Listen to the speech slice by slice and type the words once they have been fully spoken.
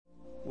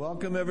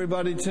Welcome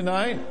everybody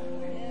tonight.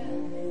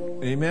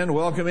 Amen.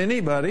 Welcome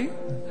anybody.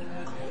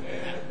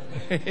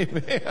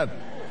 Amen.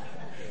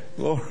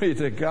 Glory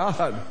to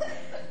God.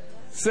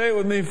 Say it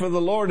with me, for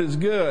the Lord is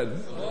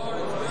good.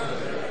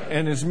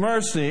 And His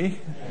mercy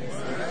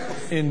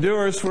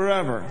endures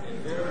forever.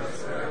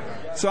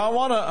 So I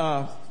want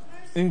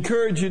to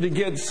encourage you to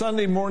get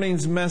Sunday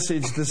morning's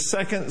message, the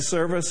second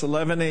service,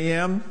 11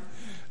 a.m.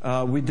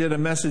 We did a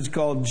message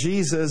called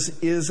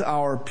Jesus is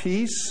Our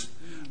Peace.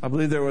 I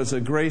believe there was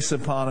a grace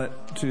upon it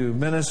to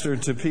minister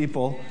to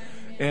people.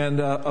 And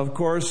of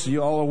course,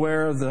 you all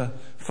aware of the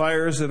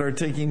fires that are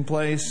taking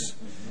place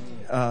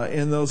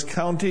in those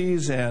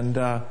counties. And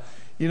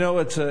you know,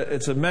 it's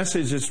a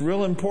message that's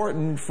real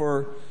important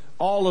for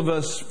all of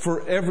us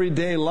for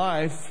everyday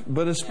life,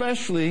 but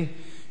especially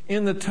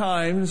in the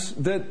times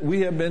that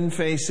we have been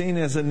facing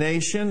as a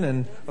nation,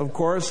 and of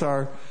course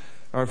our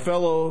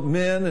fellow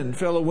men and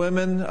fellow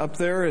women up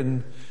there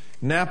in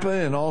Napa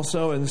and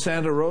also in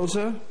Santa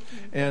Rosa,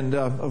 and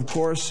of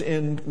course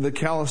in the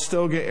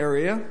Calistoga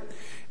area.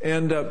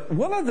 And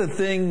one of the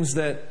things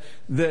that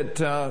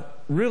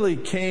really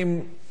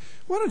came,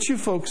 why don't you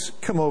folks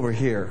come over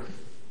here?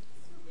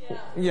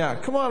 Yeah,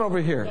 come on over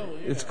here.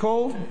 It's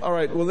cold? All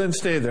right, well then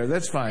stay there.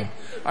 That's fine.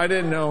 I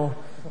didn't know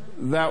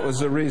that was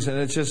the reason.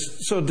 It's just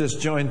so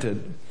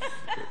disjointed.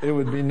 It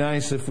would be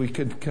nice if we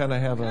could kind of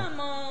have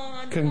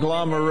a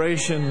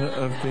conglomeration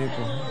of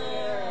people.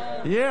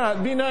 Yeah,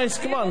 it'd be nice.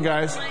 Come on,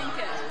 guys.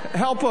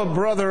 Help a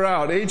brother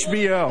out.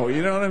 HBO.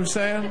 You know what I'm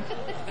saying?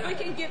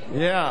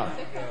 Yeah.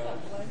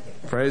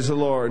 Praise the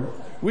Lord.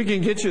 We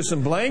can get you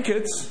some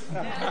blankets.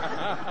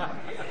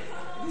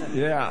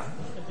 Yeah.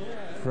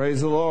 Praise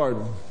the Lord.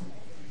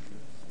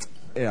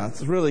 Yeah,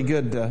 it's really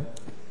good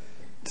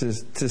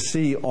to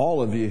see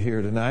all of you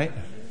here tonight.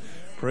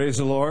 Praise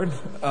the Lord.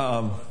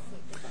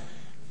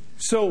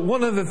 So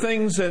one of the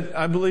things that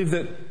I believe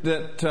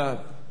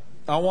that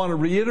I want to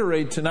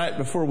reiterate tonight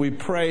before we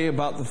pray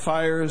about the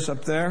fires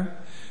up there,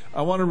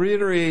 I want to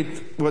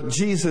reiterate what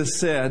Jesus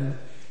said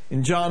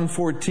in John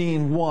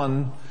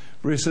 14:1,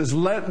 where He says,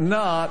 "Let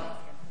not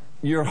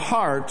your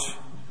heart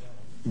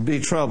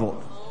be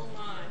troubled."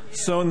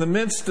 So in the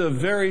midst of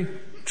very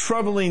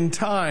troubling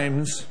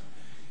times,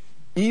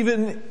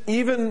 even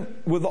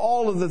with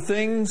all of the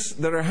things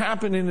that are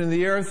happening in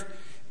the earth,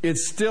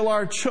 it's still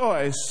our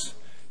choice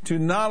to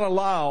not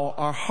allow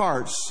our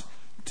hearts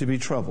to be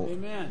troubled.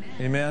 Amen.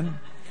 Amen.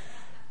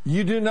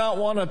 You do not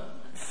want to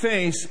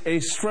face a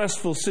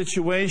stressful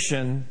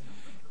situation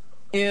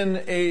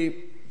in a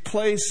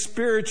place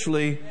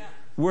spiritually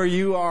where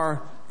you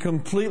are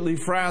completely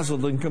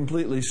frazzled and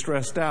completely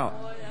stressed out.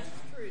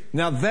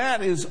 Now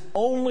that is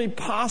only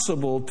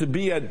possible to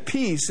be at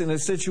peace in a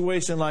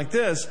situation like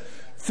this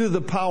through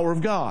the power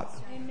of God.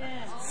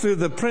 Amen. Through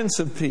the Prince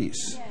of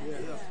Peace. Yes.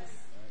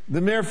 The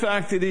mere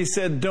fact that He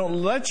said,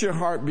 don't let your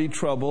heart be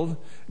troubled.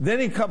 Then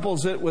He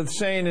couples it with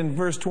saying in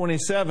verse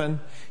 27,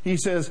 He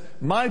says,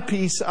 my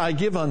peace I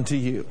give unto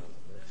you.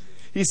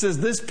 He says,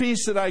 this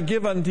peace that I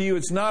give unto you,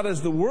 it's not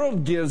as the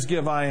world gives,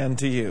 give I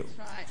unto you.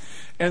 Right.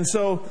 And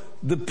so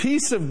the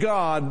peace of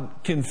God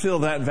can fill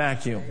that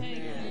vacuum.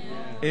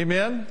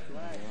 Amen?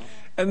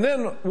 And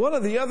then one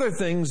of the other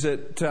things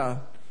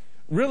that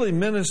really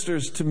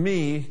ministers to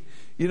me,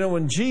 you know,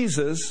 when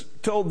Jesus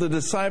told the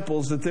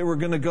disciples that they were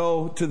going to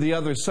go to the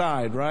other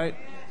side, right?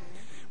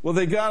 Well,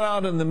 they got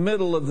out in the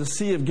middle of the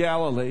Sea of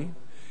Galilee.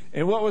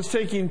 And what was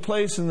taking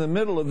place in the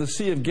middle of the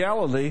Sea of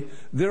Galilee,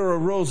 there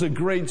arose a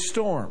great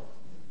storm.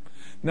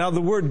 Now,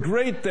 the word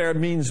great there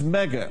means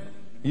mega.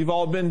 You've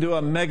all been to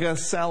a mega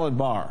salad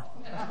bar,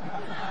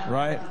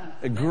 right?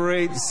 A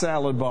great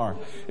salad bar.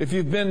 If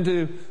you've been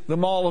to the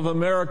Mall of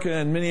America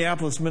in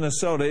Minneapolis,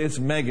 Minnesota, it's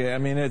mega. I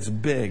mean, it's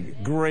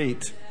big,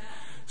 great.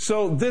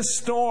 So this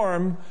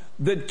storm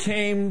that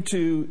came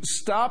to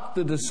stop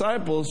the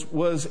disciples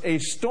was a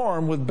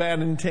storm with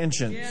bad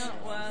intentions.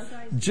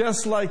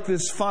 Just like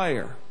this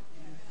fire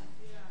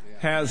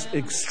has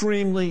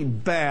extremely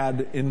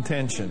bad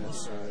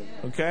intentions.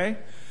 Okay?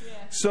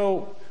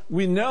 So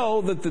we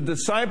know that the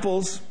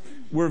disciples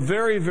were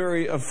very,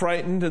 very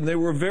frightened, and they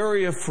were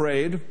very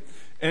afraid.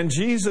 And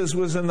Jesus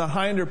was in the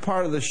hinder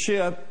part of the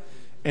ship,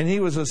 and He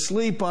was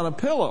asleep on a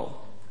pillow.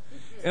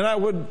 And I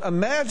would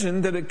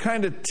imagine that it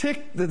kind of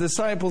ticked the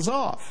disciples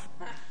off.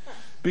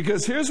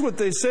 Because here's what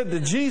they said to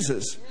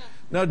Jesus.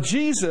 Now,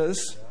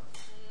 Jesus,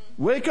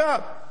 wake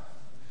up.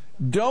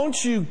 Don't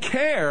you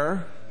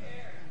care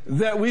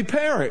that we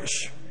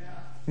perish?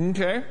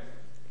 Okay?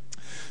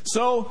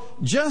 So,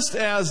 just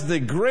as the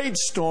great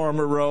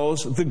storm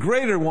arose, the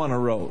greater one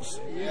arose.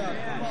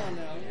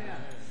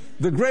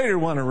 The greater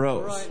one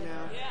arose.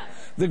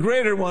 The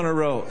greater one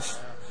arose.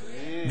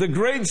 The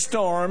great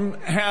storm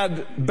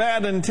had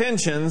bad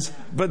intentions,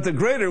 but the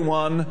greater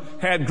one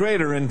had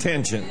greater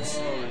intentions.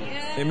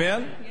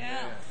 Amen?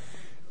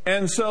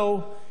 And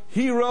so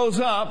He rose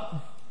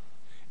up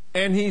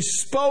and He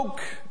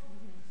spoke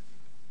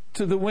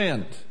to the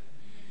wind.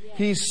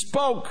 He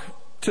spoke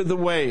to the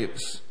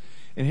waves.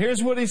 And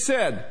here's what He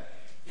said.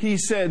 He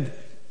said,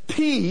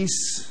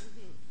 peace,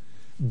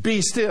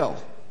 be still.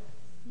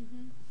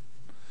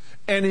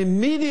 And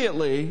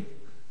immediately,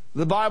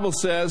 the Bible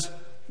says,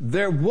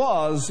 there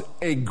was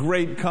a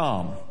great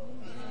calm.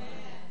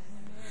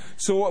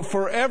 So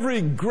for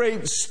every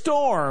great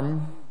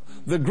storm,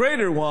 the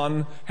greater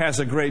one has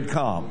a great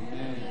calm.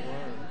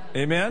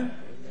 Amen?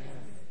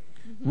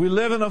 We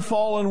live in a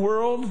fallen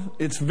world.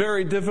 It's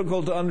very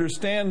difficult to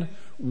understand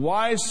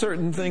why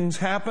certain things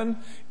happen.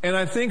 And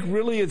I think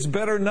really it's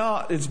better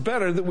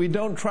that we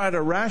don't try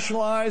to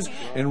rationalize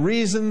and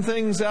reason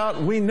things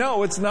out. We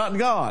know it's not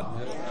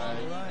God.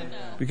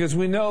 Because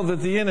we know that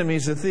the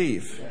enemy's a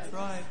thief.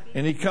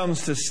 And he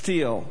comes to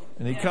steal,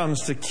 and he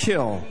comes to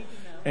kill,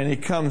 and he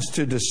comes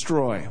to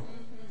destroy.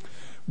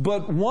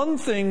 But one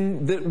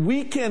thing that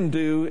we can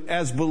do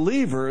as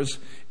believers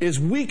is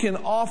we can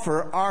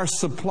offer our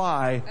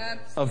supply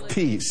of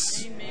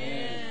peace.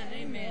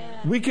 Amen.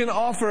 We can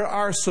offer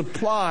our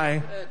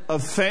supply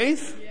of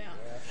faith,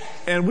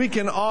 and we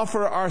can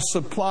offer our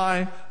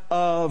supply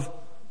of,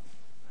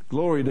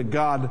 glory to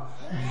God,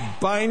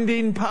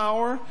 binding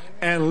power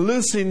and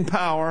loosing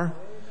power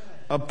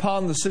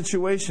upon the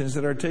situations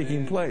that are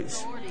taking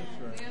place.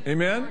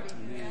 Amen?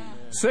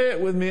 Say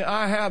it with me.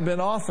 I have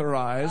been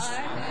authorized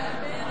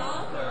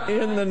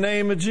in the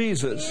name of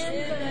Jesus.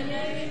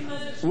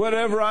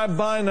 Whatever I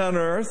bind on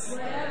earth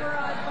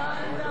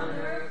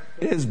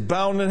is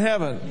bound in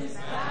heaven.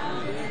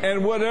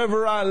 And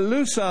whatever I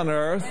loose on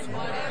earth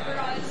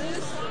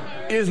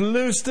is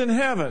loosed in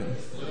heaven.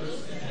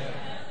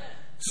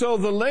 So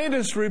the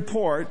latest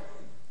report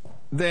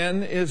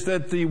then is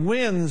that the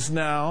winds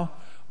now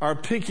are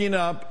picking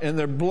up and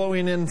they're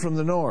blowing in from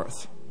the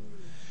north.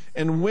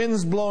 And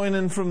winds blowing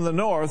in from the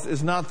north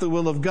is not the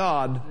will of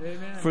God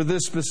for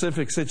this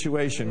specific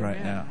situation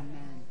right now.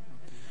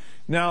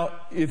 Now,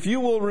 if you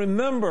will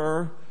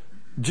remember,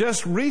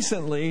 just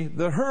recently,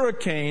 the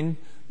hurricane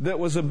that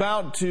was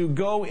about to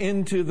go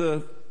into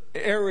the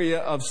area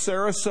of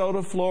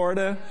Sarasota,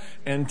 Florida,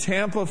 and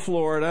Tampa,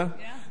 Florida,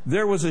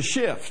 there was a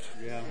shift.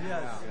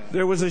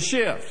 There was a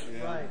shift.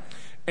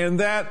 And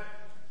that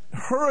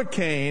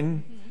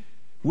hurricane,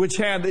 which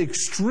had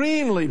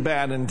extremely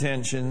bad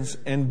intentions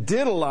and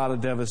did a lot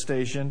of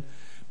devastation,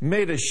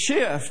 made a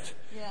shift,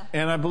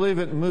 and I believe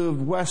it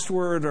moved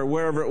westward or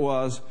wherever it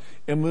was.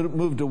 It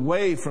moved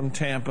away from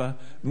Tampa,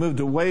 moved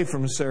away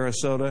from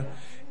Sarasota,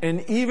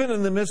 and even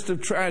in the midst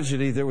of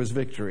tragedy, there was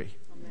victory.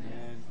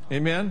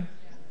 Amen?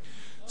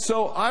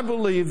 So I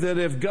believe that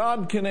if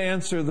God can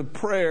answer the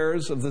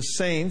prayers of the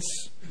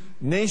saints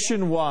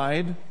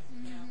nationwide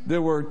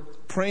that were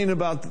praying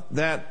about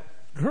that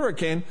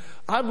hurricane,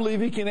 I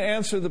believe He can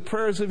answer the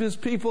prayers of His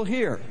people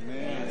here.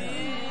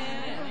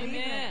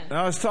 Amen.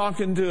 I was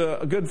talking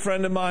to a good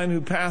friend of mine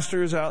who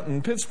pastors out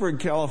in Pittsburgh,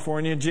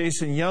 California,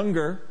 Jason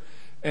Younger,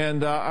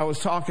 and I was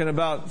talking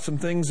about some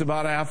things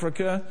about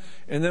Africa,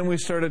 and then we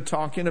started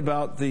talking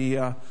about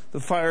the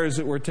fires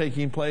that were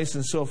taking place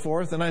and so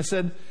forth. And I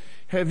said,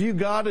 have you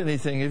got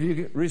anything? Have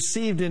you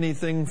received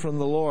anything from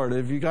the Lord?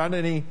 Have you got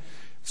any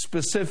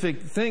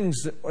specific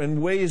things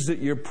and ways that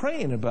you're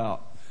praying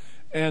about?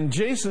 And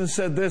Jason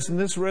said this, and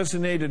this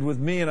resonated with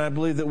me, and I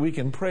believe that we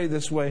can pray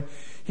this way.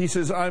 He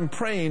says, I'm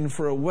praying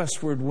for a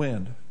westward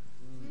wind.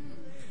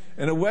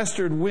 And a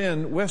westward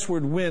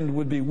wind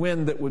would be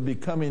wind that would be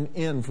coming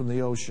in from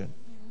the ocean,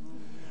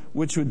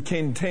 which would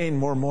contain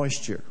more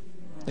moisture.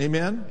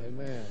 Amen?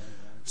 Amen.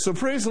 So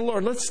praise the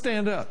Lord. Let's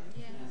stand up.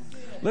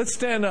 Let's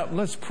stand up and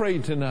let's pray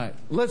tonight.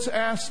 Let's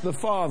ask the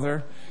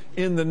Father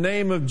in the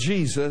name of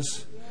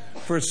Jesus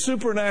for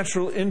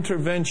supernatural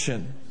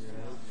intervention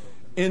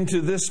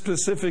into this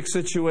specific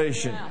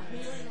situation.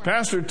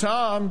 Pastor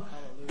Tom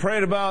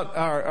prayed about,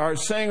 or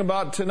sang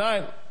about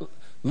tonight,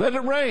 let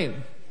it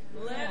rain.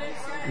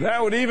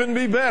 That would even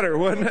be better,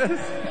 wouldn't it?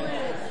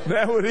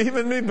 That would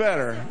even be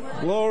better.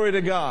 Glory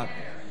to God.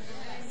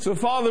 So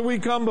Father, we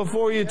come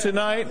before you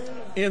tonight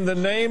in the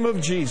name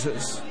of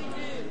Jesus.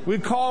 We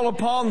call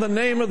upon the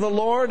name of the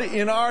Lord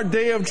in our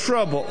day of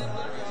trouble.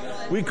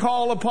 We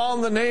call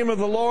upon the name of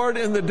the Lord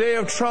in the day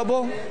of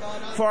trouble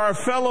for our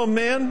fellow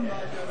men,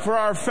 for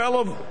our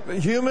fellow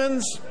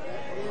humans,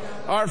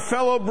 our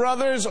fellow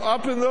brothers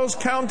up in those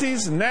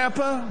counties,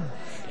 Napa,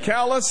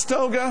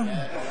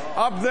 Calistoga,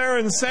 up there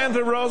in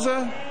Santa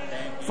Rosa.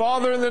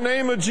 Father, in the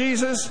name of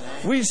Jesus,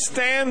 we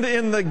stand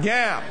in the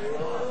gap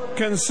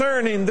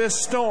concerning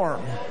this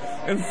storm.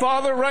 And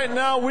Father, right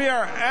now we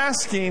are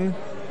asking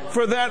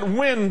for that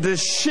wind to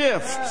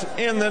shift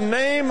in the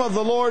name of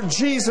the Lord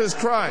Jesus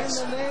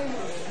Christ.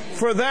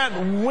 For that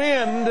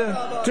wind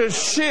to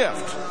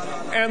shift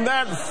and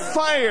that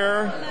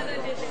fire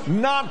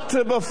not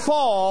to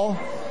befall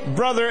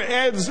Brother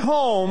Ed's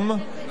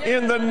home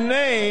in the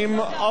name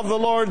of the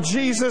Lord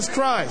Jesus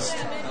Christ.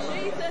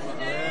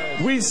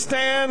 We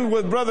stand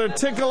with Brother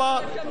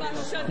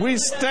Tikalot. We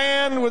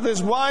stand with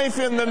his wife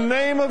in the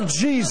name of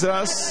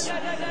Jesus.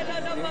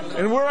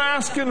 And we're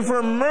asking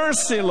for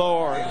mercy,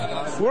 Lord.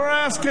 We're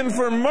asking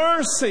for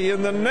mercy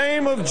in the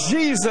name of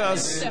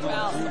Jesus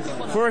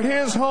for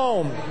his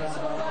home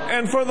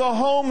and for the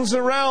homes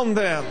around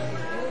them.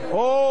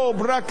 Oh,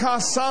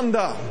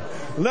 Brakasanda.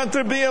 Let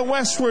there be a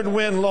westward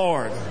wind,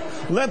 Lord.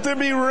 Let there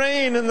be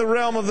rain in the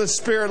realm of the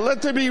Spirit.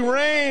 Let there be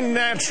rain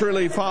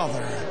naturally,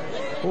 Father.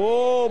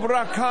 Oh,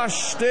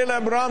 brakash de la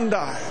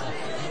branda.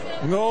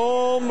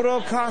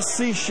 Nombro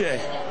kasishe.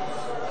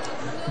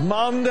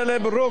 Mandele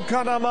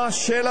brokadama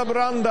shela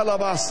branda la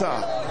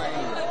basa.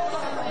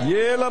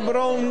 Yela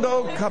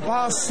brondo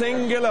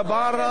kapasingela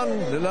baran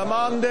de la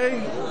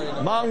mande.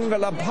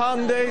 Mangala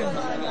pande.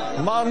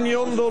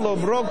 Manyondo lo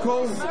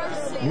broko.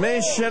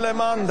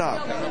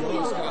 Meshelemanda.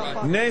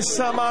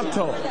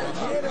 Nesamato.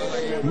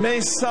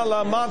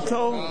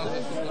 Mesalamato.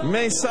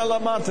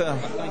 Mesalamata.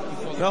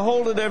 Now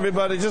hold it,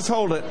 everybody. Just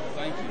hold it.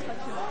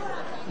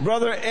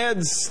 Brother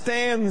Ed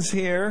stands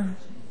here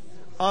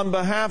on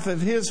behalf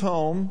of his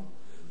home,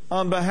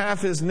 on behalf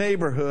of his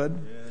neighborhood,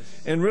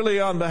 and really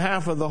on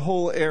behalf of the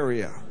whole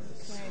area.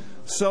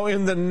 So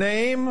in the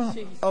name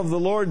of the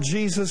Lord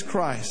Jesus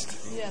Christ,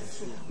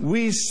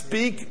 we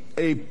speak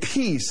a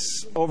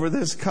peace over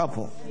this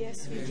couple.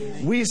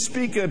 We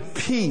speak a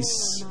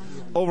peace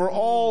over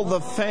all the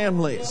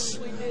families,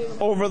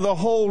 over the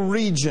whole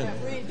region.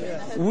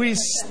 We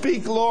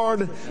speak,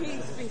 Lord,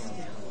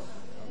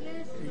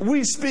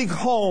 we speak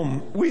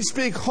home. We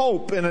speak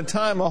hope in a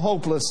time of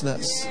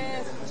hopelessness.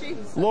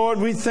 Lord,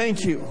 we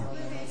thank you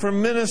for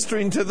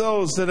ministering to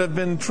those that have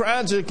been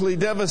tragically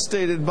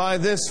devastated by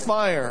this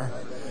fire.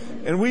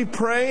 And we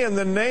pray in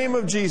the name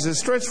of Jesus.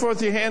 Stretch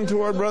forth your hand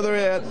toward Brother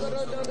Ed.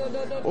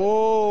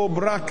 Oh,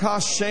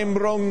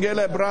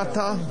 brakashembrongele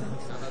brata.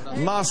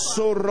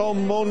 Masoro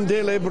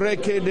mondele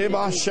breke de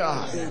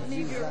basha.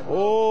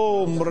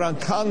 Oh,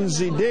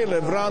 mrakanzi dele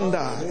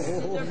branda.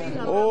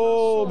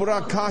 Oh,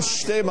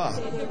 brakashtema.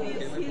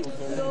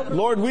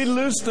 Lord, we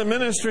loose the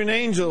ministering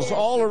angels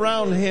all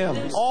around him,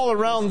 all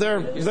around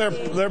their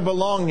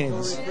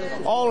belongings,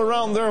 all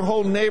around their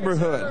whole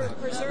neighborhood.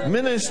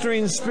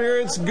 Ministering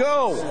spirits,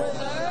 go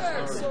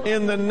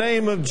in the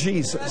name of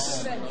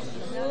Jesus.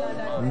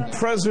 And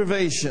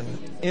preservation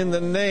in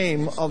the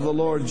name of the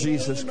Lord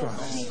Jesus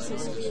Christ.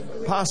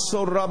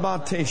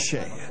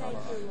 Pasorabateshe.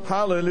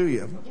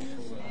 Hallelujah.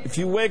 If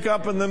you wake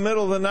up in the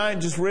middle of the night,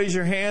 just raise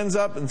your hands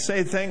up and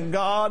say, thank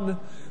God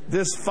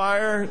this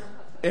fire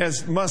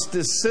must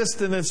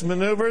desist in its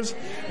maneuvers.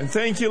 And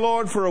thank you,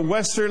 Lord, for a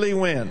westerly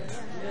wind.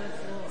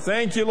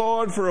 Thank you,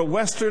 Lord, for a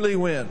westerly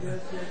wind.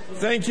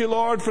 Thank you,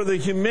 Lord, for the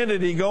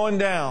humidity going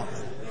down.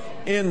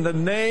 In the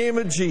name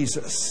of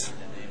Jesus.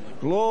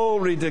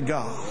 Glory to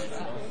God.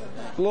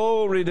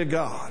 Glory to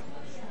God.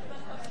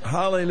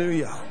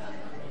 Hallelujah.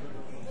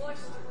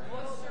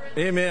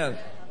 Amen.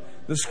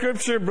 The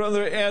scripture,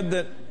 Brother Ed,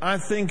 that I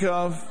think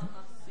of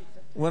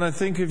when I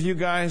think of you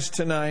guys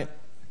tonight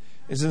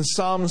is in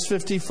Psalms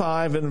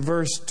 55 and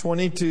verse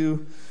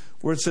 22,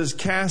 where it says,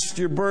 cast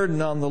your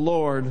burden on the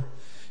Lord,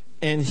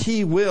 and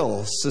He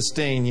will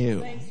sustain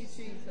you.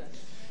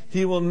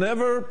 He will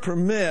never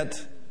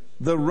permit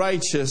the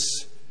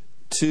righteous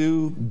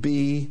to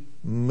be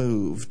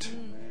moved.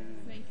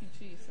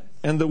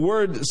 And the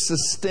word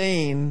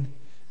sustain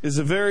is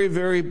a very,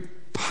 very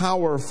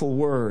powerful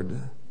word.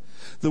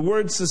 The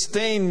word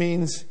sustain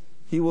means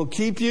He will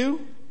keep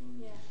you,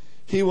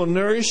 He will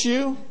nourish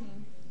you,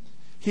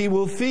 He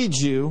will feed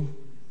you,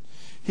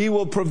 He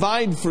will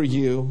provide for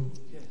you,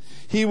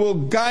 He will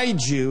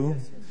guide you,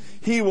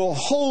 He will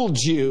hold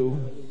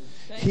you,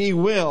 He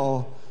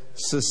will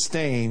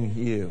sustain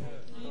you.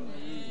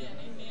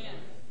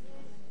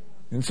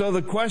 And so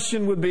the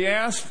question would be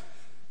asked,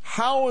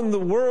 how in the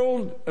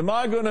world am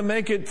I going to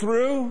make it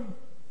through?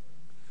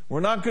 We're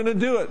not going to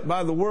do it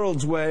by the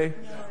world's way.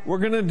 We're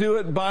going to do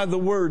it by the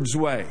Word's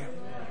way.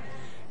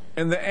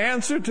 And the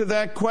answer to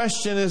that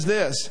question is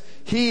this: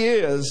 He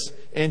is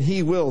and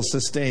He will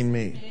sustain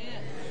me.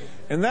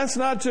 And that's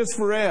not just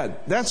for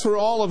Ed. That's for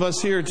all of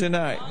us here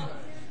tonight.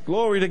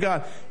 Glory to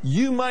God.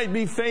 You might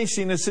be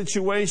facing a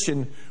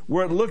situation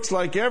where it looks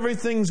like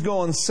everything's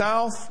going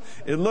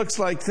south. It looks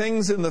like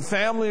things in the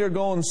family are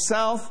going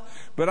south.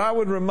 But I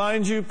would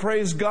remind you,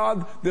 praise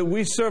God, that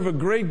we serve a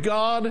great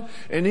God,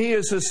 and He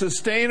is a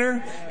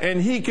sustainer,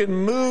 and He can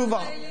move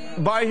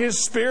by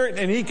His Spirit,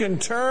 and He can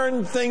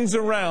turn things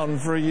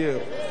around for you.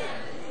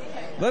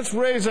 Let's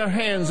raise our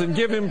hands and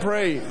give Him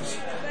praise.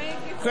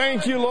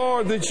 Thank you,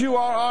 Lord, that You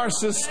are our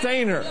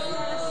sustainer.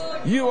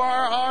 You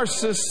are our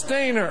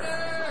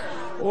sustainer.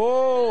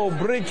 Oh,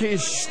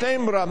 Brikish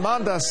Stembra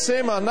Manda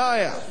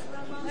Semanaya.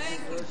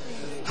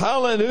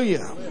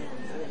 Hallelujah.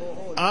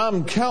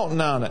 I'm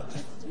counting on it.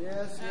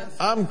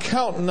 I'm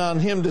counting on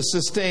Him to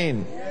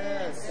sustain.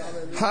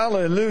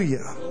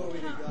 Hallelujah.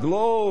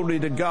 Glory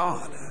to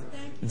God.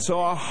 And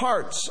so our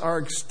hearts are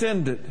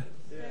extended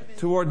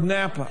toward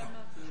Napa.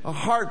 Our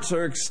hearts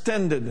are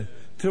extended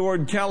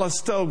toward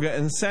Calistoga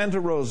and Santa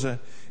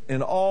Rosa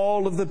and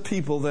all of the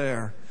people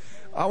there.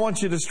 I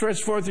want you to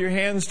stretch forth your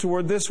hands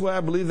toward this way.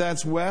 I believe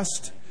that's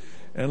west.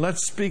 And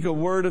let's speak a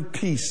word of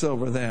peace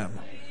over them.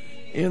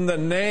 In the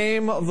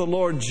name of the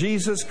Lord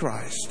Jesus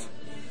Christ.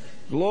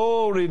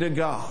 Glory to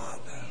God.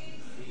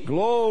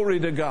 Glory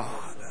to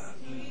God.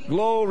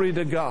 Glory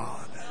to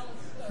God.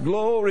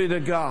 Glory to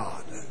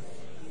God.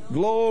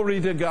 Glory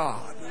to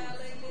God.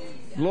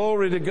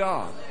 Glory to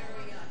God.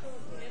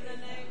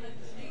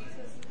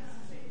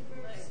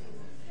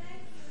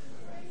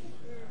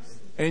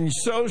 And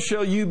so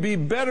shall you be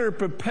better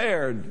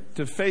prepared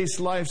to face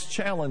life's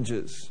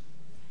challenges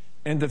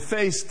and to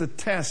face the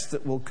tests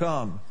that will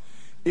come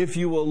if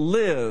you will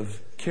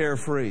live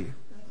carefree.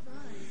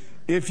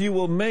 If you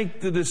will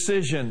make the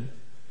decision,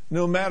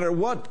 no matter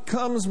what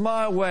comes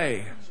my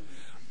way,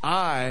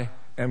 I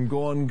am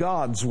going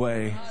God's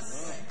way.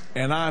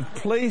 And I've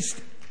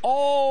placed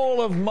all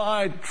of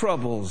my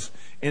troubles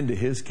into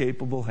His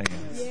capable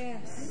hands.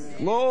 Yes.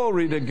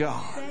 Glory to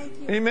God.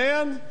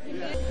 Amen?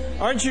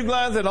 Aren't you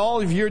glad that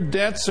all of your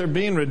debts are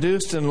being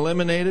reduced and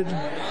eliminated?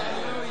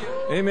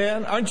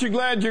 Amen. Aren't you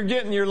glad you're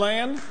getting your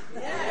land?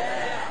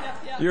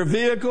 Your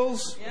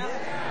vehicles?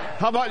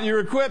 How about your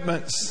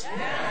equipments?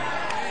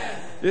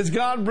 Is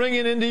God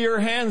bringing into your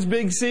hands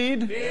big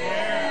seed?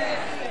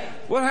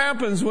 What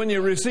happens when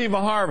you receive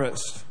a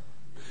harvest?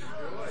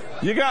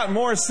 You got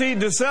more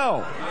seed to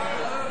sow.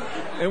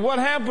 And what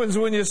happens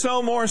when you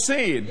sow more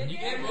seed?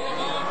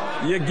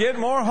 You get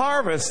more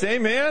harvest.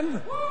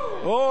 Amen?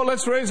 Oh,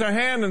 let's raise our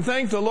hand and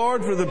thank the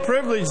Lord for the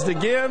privilege to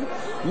give.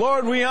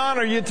 Lord, we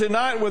honor You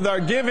tonight with our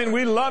giving.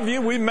 We love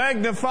You. We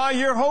magnify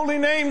Your holy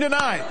name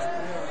tonight.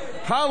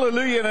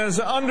 Hallelujah. And as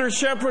under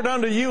shepherd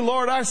unto You,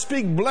 Lord, I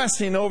speak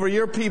blessing over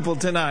Your people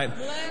tonight.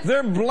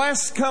 They're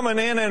blessed coming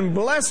in and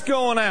blessed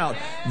going out.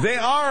 They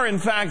are, in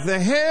fact, the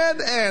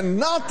head and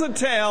not the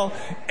tail.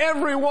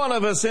 Every one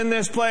of us in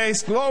this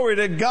place, glory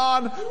to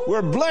God,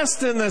 we're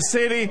blessed in the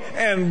city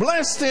and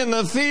blessed in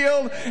the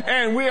field,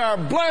 and we are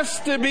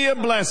blessed to be a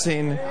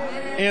blessing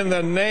in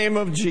the name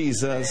of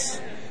Jesus.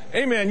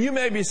 Amen. You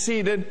may be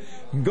seated.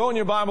 Go in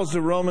your Bibles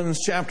to Romans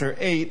chapter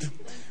 8.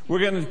 We're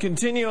going to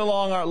continue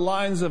along our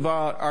lines of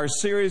our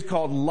series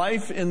called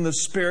Life in the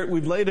Spirit.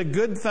 We've laid a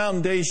good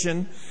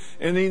foundation.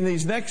 And in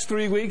these next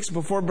 3 weeks,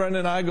 before Brenda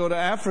and I go to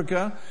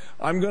Africa,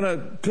 I'm going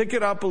to pick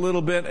it up a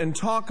little bit and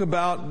talk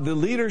about the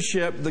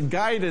leadership, the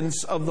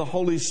guidance of the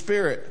Holy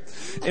Spirit.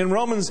 In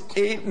Romans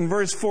 8 and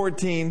verse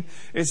 14,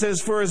 it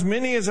says, "For as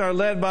many as are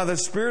led by the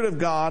Spirit of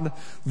God,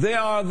 they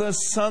are the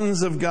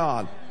sons of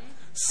God."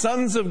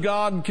 Sons of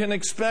God can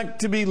expect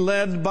to be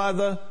led by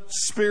the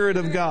Spirit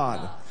of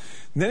God.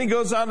 Then he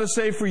goes on to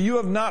say, "For you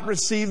have not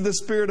received the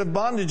spirit of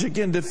bondage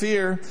again to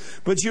fear,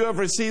 but you have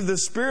received the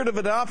spirit of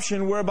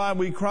adoption, whereby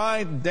we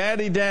cry,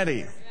 Daddy,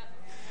 Daddy."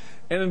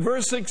 And in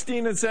verse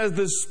 16 it says,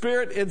 "The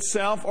Spirit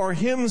itself," or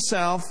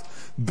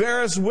Himself,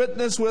 "bears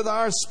witness with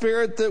our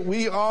spirit that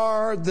we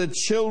are the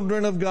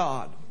children of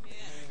God."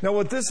 Now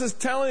what this is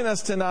telling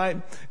us tonight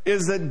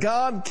is that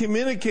God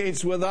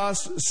communicates with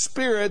us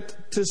spirit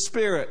to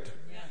spirit.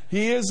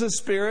 He is a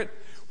spirit.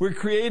 We're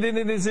created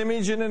in His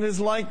image and in His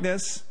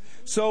likeness.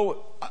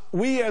 So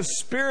we as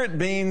spirit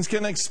beings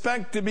can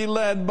expect to be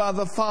led by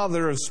the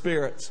Father of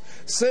spirits.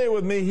 Say it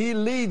with me, He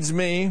leads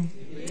me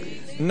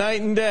night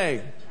and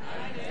day.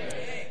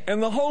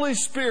 And the Holy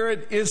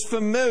Spirit is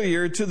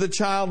familiar to the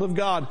child of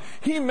God.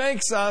 He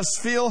makes us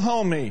feel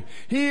homey.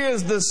 He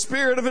is the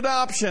spirit of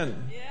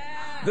adoption.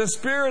 The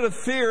spirit of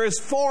fear is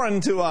foreign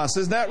to us.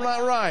 Is that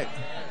not right?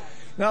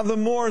 Now, the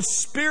more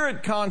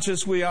Spirit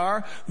conscious we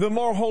are, the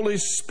more Holy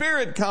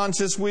Spirit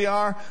conscious we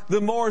are, the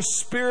more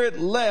Spirit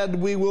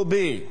led we will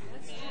be.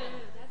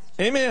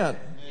 Amen.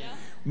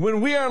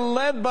 When we are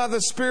led by the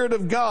Spirit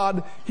of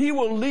God, He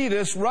will lead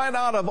us right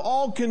out of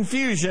all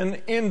confusion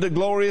into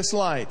glorious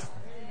light.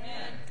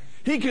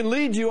 He can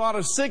lead you out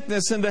of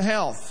sickness into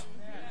health.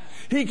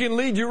 He can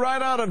lead you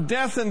right out of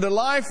death into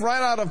life,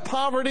 right out of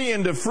poverty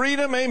into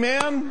freedom.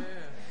 Amen.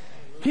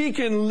 He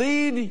can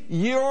lead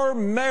your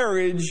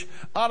marriage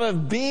out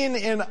of being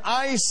in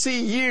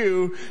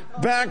ICU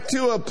back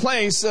to a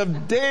place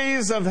of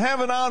days of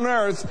heaven on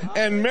earth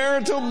and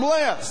marital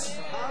bliss.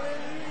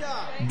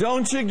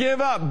 Don't you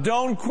give up.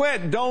 Don't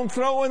quit. Don't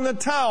throw in the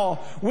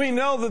towel. We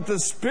know that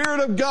the Spirit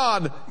of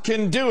God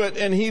can do it,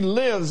 and He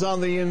lives on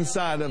the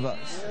inside of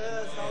us.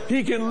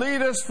 He can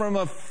lead us from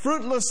a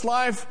fruitless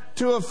life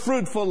to a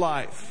fruitful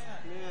life.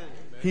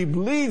 He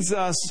leads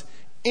us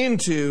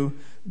into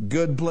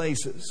good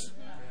places.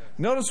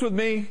 Notice with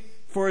me,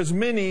 for as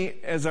many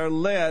as are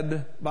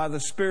led by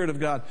the Spirit of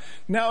God.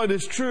 Now, it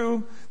is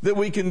true that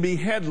we can be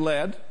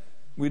head-led.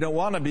 We don't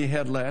want to be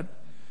head-led.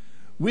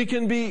 We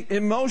can be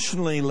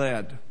emotionally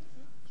led.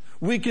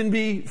 We can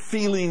be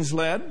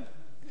feelings-led.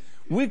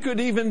 We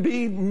could even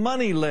be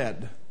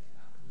money-led.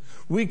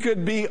 We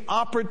could be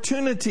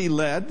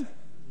opportunity-led.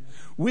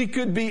 We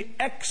could be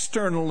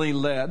externally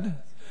led.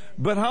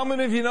 But how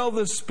many of you know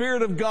the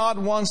Spirit of God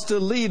wants to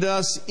lead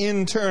us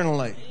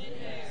internally?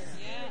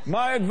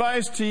 My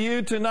advice to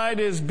you tonight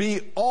is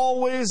be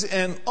always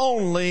and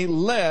only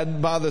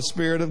led by the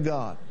Spirit of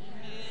God.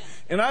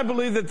 And I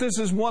believe that this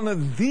is one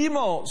of the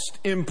most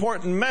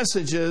important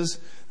messages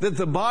that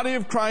the body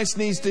of Christ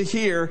needs to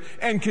hear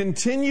and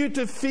continue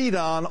to feed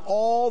on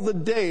all the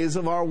days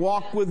of our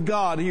walk with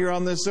God here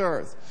on this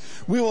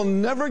earth. We will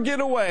never get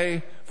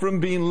away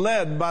from being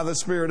led by the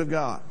Spirit of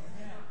God.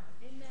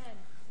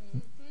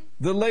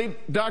 The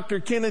late Dr.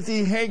 Kenneth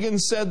E. Hagin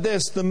said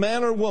this: "The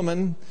man or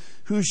woman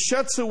who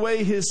shuts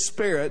away his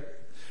spirit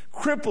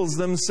cripples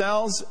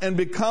themselves and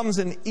becomes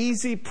an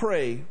easy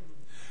prey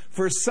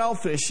for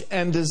selfish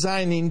and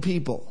designing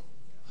people."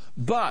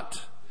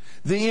 But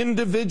the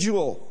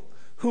individual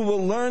who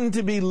will learn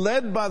to be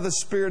led by the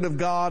Spirit of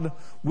God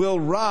will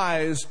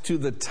rise to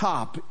the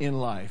top in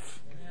life.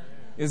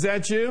 Is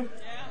that you?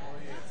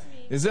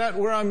 Is that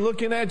where I'm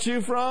looking at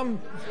you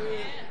from?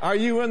 Are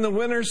you in the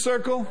winner's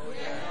circle?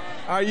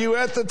 Are you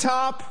at the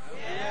top?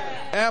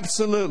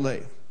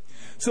 Absolutely.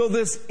 So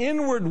this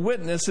inward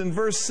witness in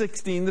verse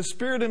 16, the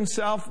Spirit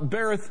Himself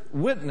beareth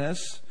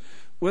witness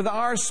with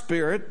our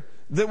spirit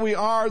that we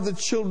are the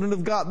children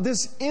of God.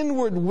 This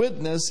inward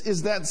witness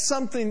is that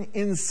something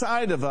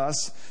inside of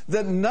us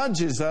that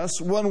nudges us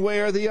one way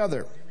or the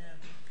other.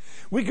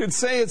 We could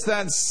say it's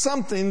that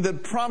something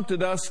that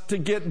prompted us to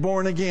get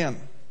born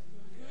again.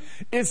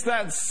 It's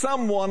that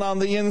someone on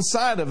the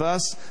inside of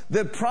us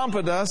that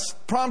prompted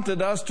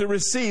us to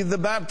receive the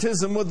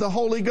baptism with the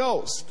Holy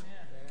Ghost.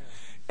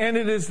 And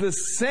it is the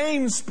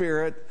same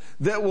Spirit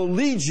that will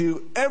lead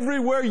you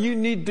everywhere you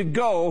need to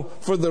go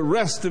for the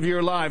rest of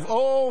your life.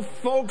 Oh,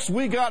 folks,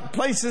 we got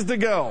places to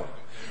go.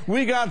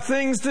 We got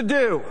things to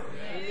do.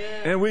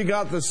 And we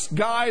got this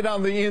guide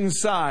on the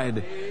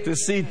inside to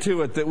see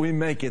to it that we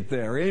make it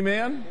there.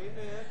 Amen?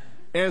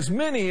 As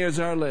many as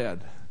are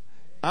led,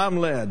 I'm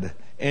led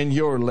and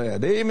you're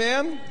led.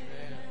 Amen?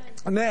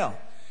 Now,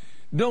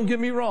 don't get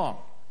me wrong.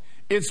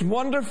 It's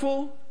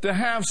wonderful to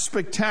have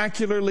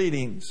spectacular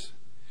leadings.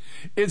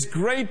 It's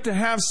great to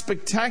have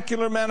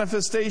spectacular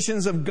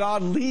manifestations of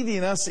God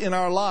leading us in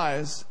our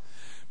lives.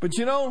 But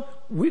you know,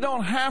 we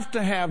don't have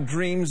to have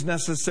dreams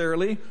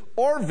necessarily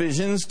or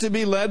visions to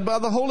be led by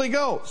the Holy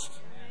Ghost.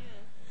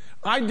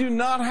 I do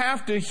not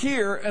have to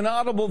hear an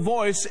audible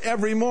voice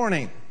every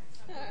morning.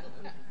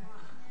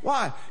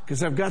 Why?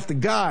 Because I've got the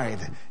guide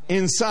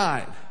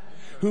inside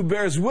who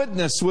bears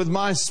witness with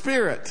my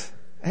spirit.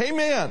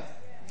 Amen.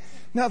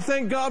 Now,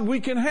 thank God we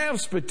can have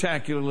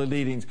spectacular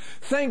leadings.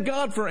 Thank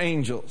God for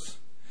angels.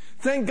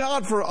 Thank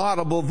God for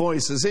audible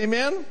voices.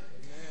 Amen?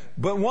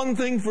 But one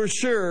thing for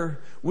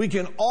sure, we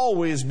can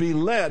always be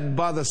led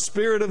by the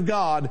Spirit of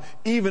God,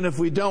 even if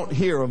we don't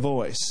hear a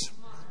voice.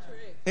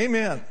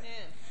 Amen.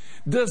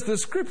 Does the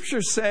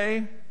Scripture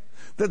say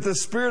that the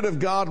Spirit of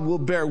God will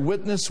bear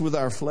witness with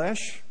our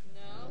flesh?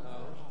 No.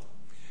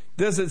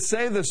 Does it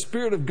say the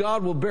Spirit of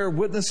God will bear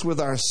witness with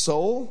our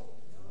soul?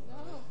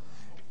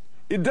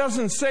 It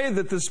doesn't say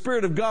that the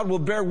Spirit of God will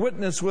bear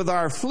witness with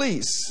our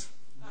fleece.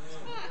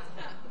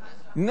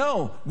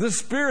 No, the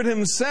Spirit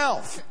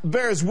Himself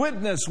bears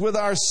witness with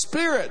our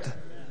spirit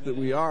that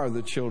we are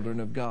the children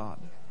of God.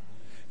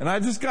 And I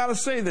just got to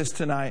say this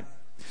tonight.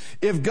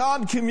 If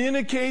God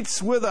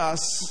communicates with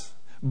us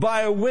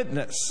by a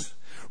witness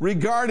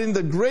regarding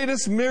the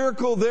greatest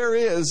miracle there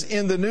is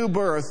in the new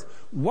birth,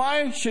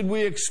 why should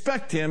we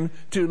expect Him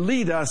to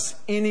lead us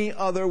any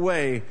other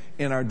way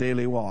in our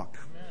daily walk?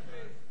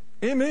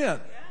 Amen.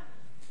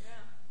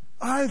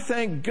 I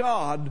thank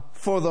God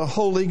for the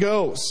Holy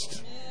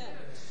Ghost.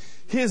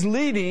 His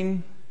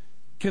leading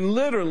can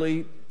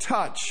literally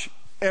touch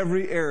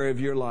every area of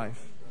your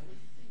life.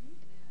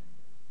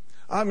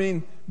 I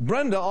mean,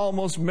 Brenda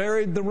almost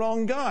married the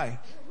wrong guy.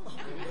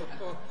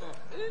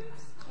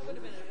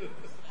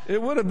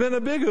 It would have been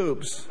a big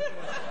oops.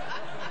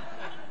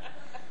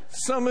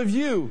 Some of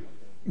you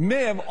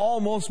may have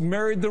almost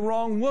married the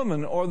wrong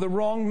woman or the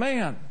wrong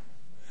man.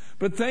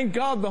 But thank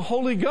God the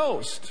Holy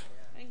Ghost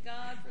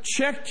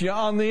checked you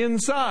on the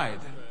inside.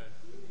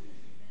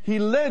 He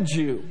led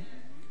you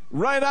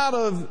right out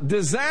of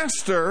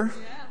disaster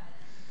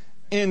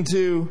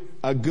into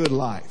a good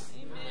life.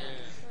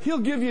 He'll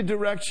give you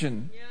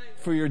direction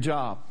for your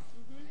job.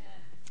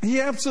 He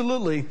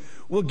absolutely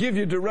will give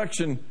you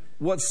direction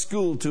what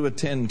school to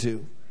attend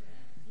to.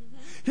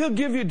 He'll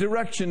give you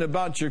direction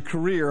about your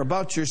career,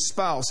 about your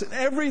spouse, and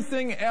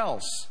everything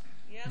else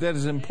that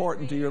is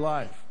important to your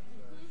life.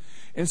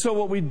 And so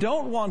what we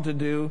don't want to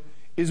do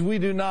is we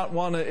do not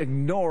want to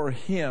ignore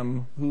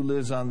Him who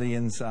lives on the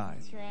inside.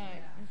 That's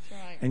right. That's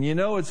right. And you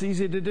know it's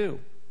easy to do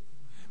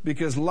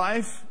because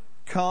life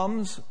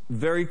comes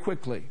very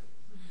quickly.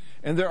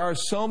 And there are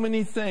so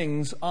many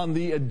things on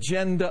the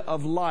agenda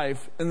of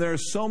life, and there are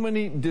so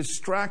many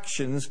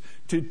distractions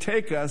to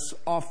take us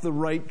off the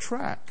right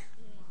track.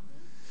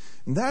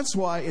 And that's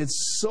why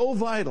it's so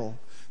vital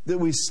that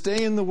we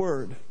stay in the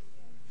Word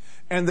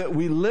and that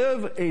we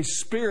live a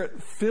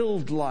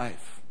Spirit-filled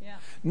life. Yeah.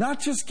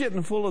 Not just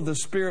getting full of the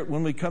Spirit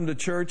when we come to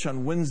church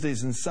on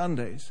Wednesdays and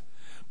Sundays,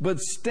 but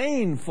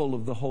staying full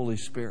of the Holy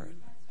Spirit.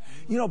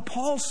 You know,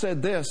 Paul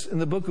said this in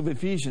the book of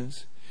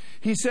Ephesians.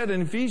 He said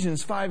in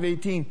Ephesians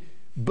 5:18,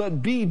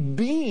 but be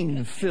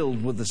being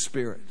filled with the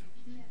Spirit.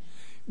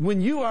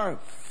 When you are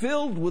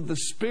filled with the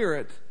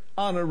Spirit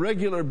on a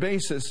regular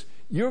basis,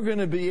 you're going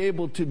to be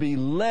able to be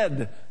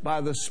led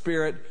by the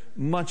Spirit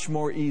much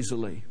more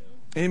easily.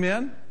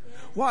 Amen?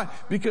 Why?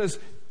 Because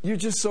you're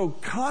just so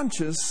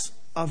conscious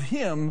of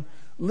Him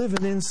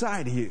living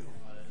inside of you.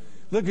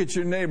 Look at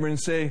your neighbor and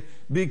say,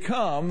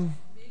 become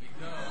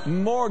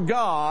more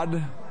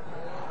God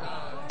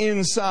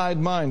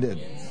inside-minded.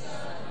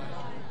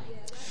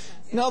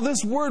 Now,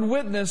 this word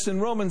witness in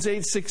Romans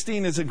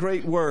 8:16 is a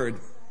great word.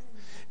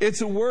 It's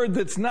a word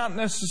that's not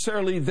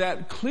necessarily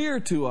that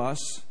clear to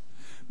us,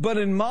 but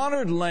in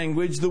modern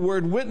language, the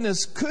word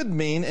witness could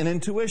mean an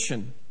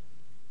intuition.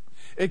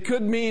 It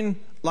could mean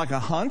like a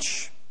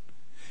hunch.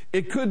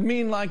 It could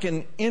mean like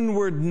an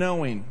inward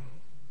knowing.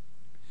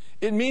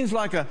 It means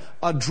like a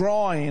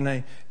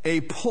drawing,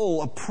 a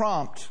pull, a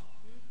prompt,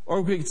 or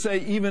we could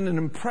say even an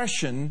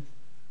impression,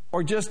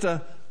 or just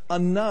a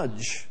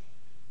nudge.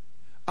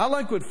 I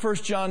like what 1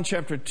 John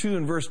chapter 2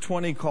 and verse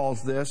 20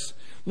 calls this.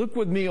 Look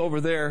with me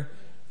over there.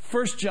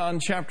 1 John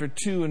chapter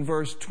 2 and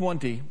verse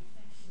 20.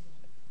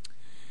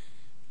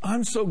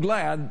 I'm so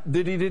glad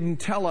that he didn't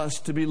tell us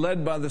to be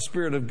led by the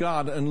Spirit of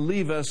God and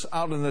leave us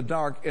out in the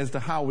dark as to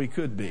how we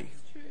could be.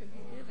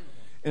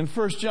 In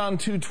 1 John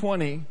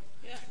 2:20,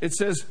 it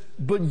says,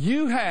 but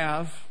you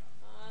have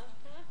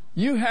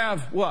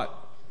what?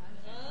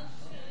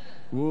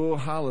 Oh,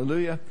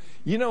 hallelujah.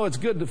 You know it's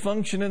good to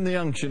function in the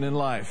unction in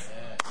life.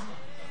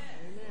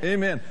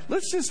 Amen.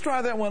 Let's just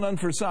try that one on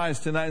for size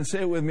tonight and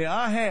say it with me.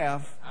 I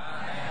have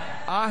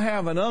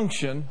an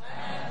unction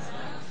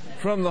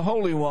from the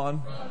Holy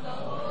One,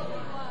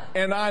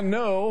 and I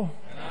know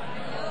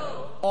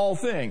all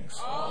things.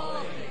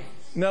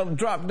 Now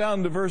drop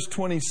down to verse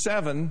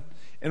 27,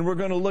 and we're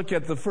going to look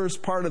at the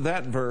first part of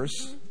that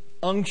verse.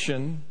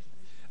 Unction.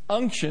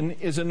 Unction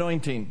is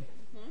anointing.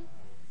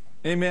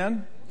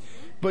 Amen.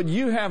 But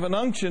you have an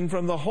unction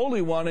from the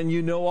Holy One, and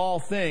you know all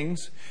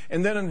things.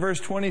 And then in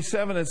verse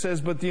 27 it says,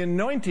 but the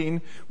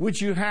anointing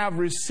which you have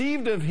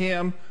received of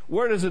Him,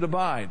 where does it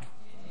abide?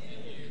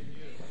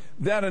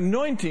 That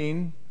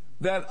anointing,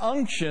 that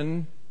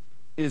unction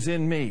is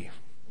in me.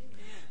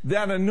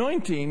 That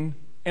anointing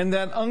and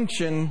that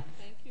unction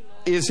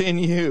is in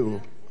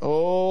you.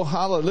 Oh,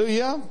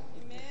 hallelujah.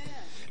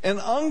 An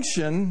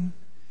unction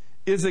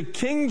is a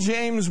King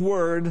James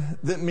word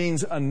that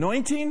means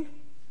anointing.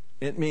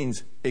 It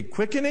means a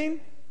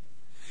quickening.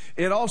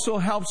 It also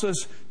helps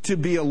us to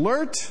be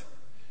alert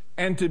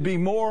and to be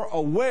more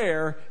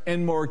aware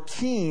and more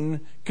keen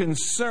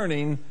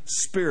concerning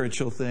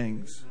spiritual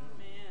things.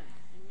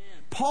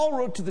 Amen. Paul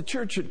wrote to the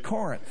church at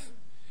Corinth,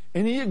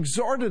 and he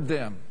exhorted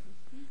them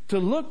to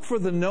look for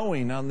the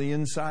knowing on the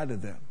inside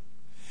of them.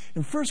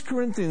 In 1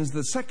 Corinthians,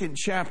 the 2nd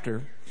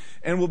chapter,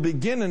 and we'll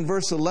begin in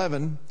verse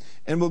 11,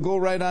 and we'll go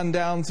right on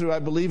down through, I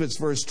believe it's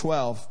verse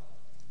 12.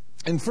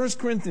 In 1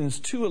 Corinthians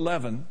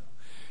 2:11,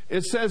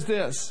 it says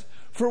this,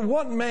 for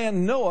what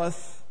man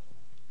knoweth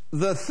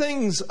the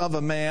things of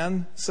a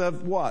man,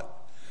 save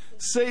what?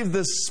 Save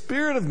the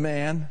spirit of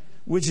man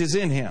which is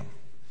in him.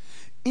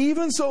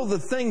 Even so the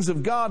things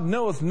of God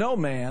knoweth no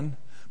man,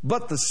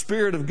 but the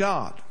Spirit of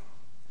God.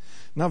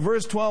 Now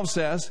verse 12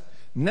 says,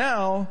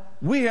 now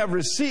we have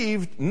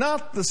received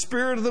not the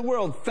spirit of the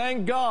world.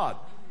 Thank God.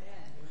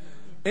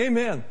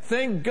 Amen.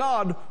 Thank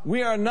God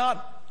we are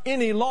not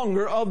any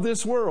longer of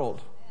this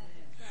world.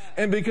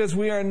 And because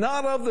we are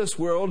not of this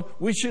world,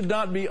 we should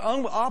not be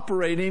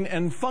operating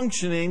and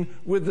functioning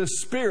with the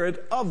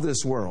spirit of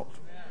this world.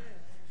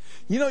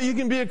 You know, you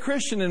can be a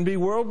Christian and be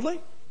worldly.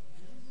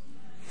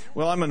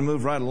 Well, I'm going to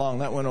move right along.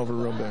 That went over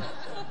real big.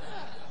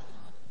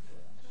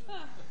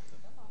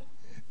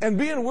 And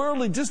being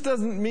worldly just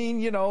doesn't mean,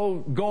 you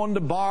know, going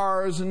to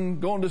bars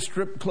and going to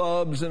strip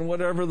clubs and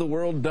whatever the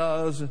world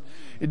does.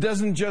 It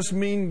doesn't just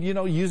mean, you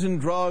know, using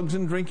drugs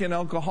and drinking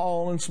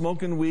alcohol and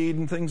smoking weed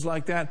and things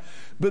like that.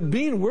 But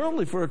being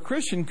worldly for a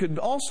Christian could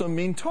also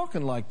mean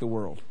talking like the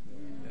world.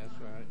 That's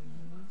right.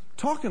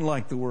 Talking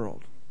like the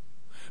world.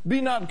 Be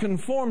not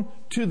conformed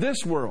to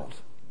this world,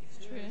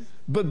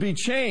 but be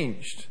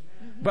changed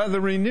by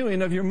the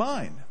renewing of your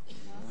mind.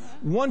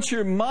 Once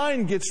your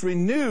mind gets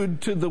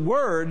renewed to the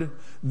Word,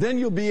 then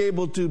you'll be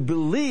able to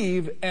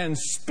believe and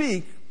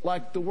speak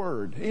like the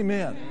Word.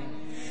 Amen.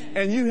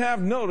 And you have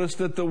noticed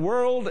that the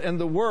world and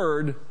the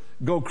Word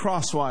go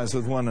crosswise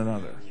with one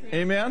another.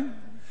 Amen.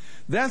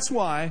 That's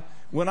why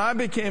when I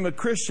became a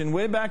Christian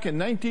way back in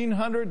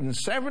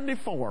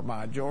 1974,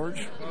 by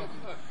George.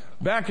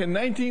 Back in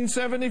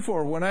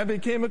 1974, when I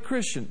became a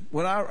Christian,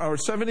 or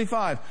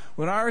 75,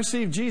 when I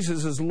received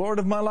Jesus as Lord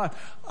of my life,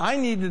 I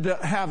needed to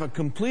have a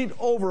complete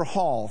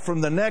overhaul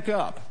from the neck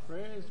up.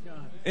 Praise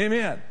God.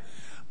 Amen.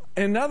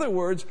 In other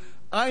words,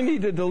 I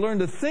needed to learn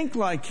to think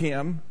like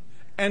Him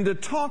and to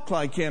talk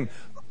like Him.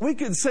 We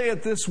could say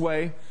it this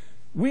way.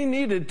 We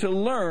needed to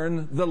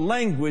learn the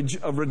language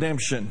of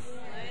redemption.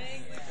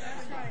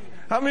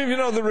 How many of you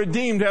know the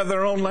redeemed have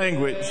their own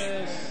language?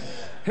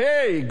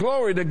 Hey,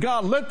 glory to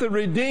God. Let the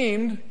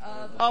redeemed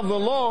of the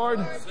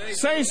Lord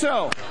say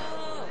so.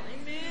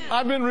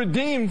 I've been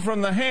redeemed from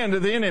the hand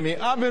of the enemy.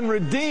 I've been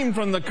redeemed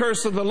from the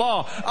curse of the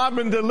law. I've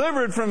been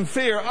delivered from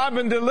fear. I've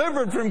been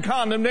delivered from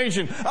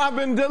condemnation. I've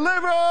been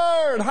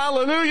delivered.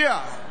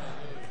 Hallelujah.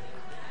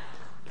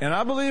 And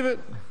I believe it.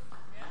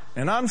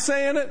 And I'm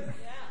saying it.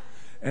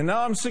 And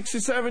now I'm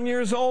 67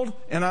 years old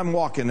and I'm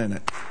walking in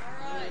it.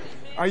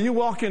 Are you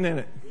walking in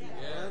it?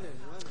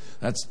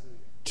 That's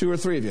 2 or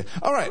 3 of you.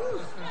 All right.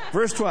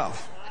 Verse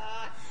 12.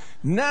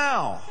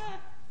 Now.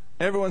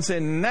 Everyone say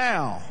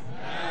now.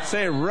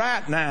 Say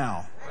right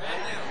now.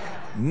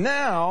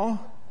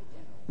 Now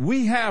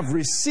we have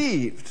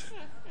received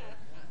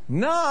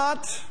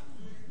not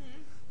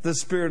the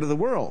spirit of the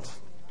world,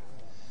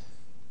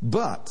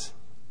 but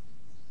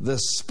the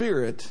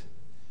Spirit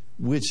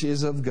which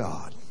is of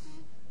God,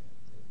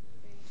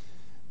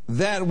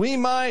 that we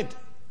might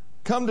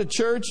come to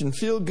church and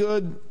feel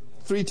good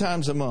 3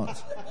 times a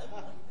month.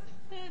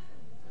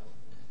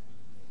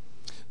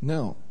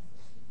 No,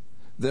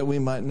 that we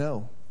might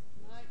know.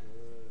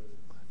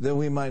 That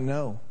we might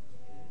know.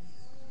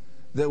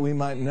 That we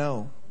might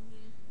know.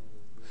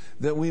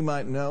 That we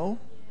might know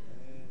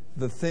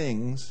the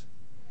things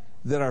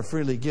that are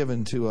freely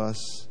given to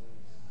us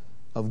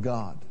of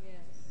God.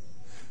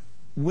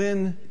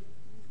 When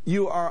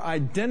you are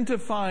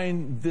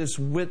identifying this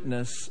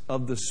witness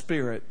of the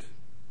Spirit,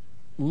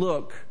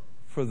 look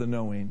for the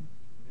knowing.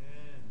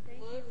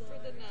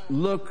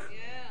 Look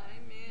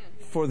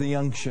for the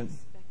unction.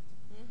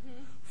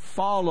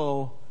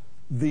 Follow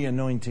the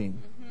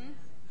anointing.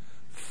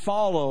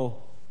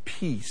 Follow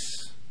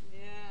peace.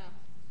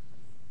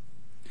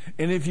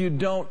 And if you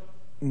don't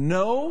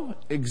know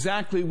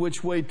exactly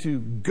which way to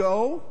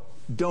go,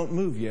 don't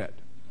move yet.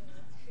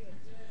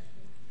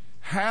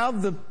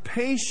 Have the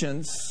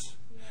patience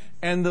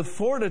and the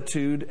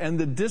fortitude and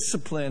the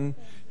discipline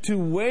to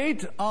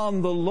wait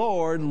on the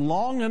Lord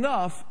long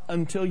enough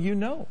until you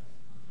know.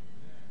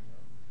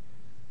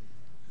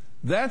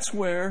 That's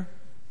where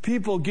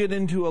people get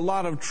into a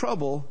lot of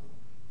trouble,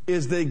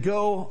 is they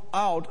go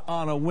out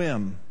on a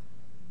whim.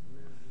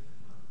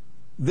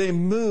 They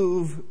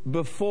move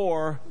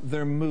before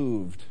they're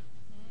moved.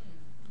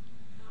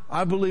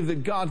 I believe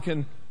that God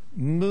can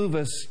move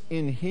us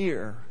in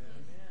here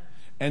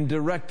and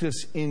direct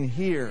us in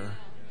here.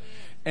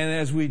 And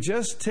as we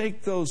just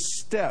take those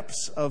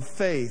steps of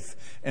faith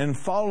and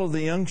follow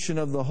the unction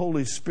of the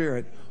Holy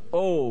Spirit,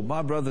 oh,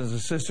 my brothers and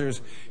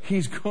sisters,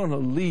 He's going to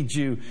lead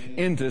you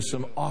into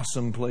some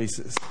awesome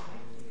places.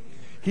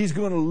 He's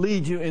going to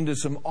lead you into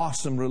some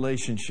awesome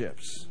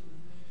relationships.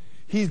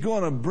 He's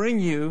going to bring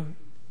you,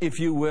 if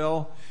you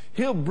will,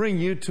 He'll bring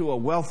you to a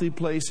wealthy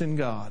place in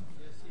God.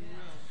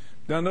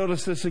 Now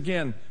notice this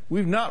again.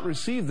 We've not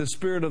received the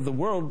spirit of the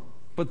world,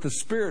 but the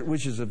Spirit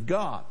which is of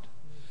God,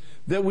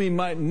 that we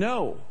might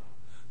know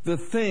the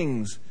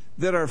things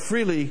that are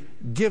freely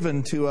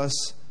given to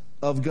us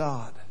of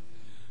God.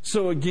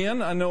 So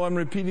again, I know I'm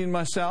repeating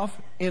myself,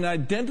 in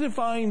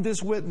identifying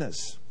this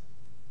witness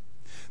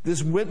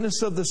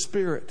of the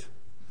Spirit,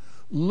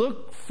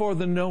 look for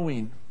the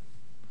knowing.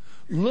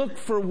 Look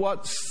for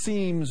what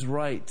seems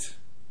right.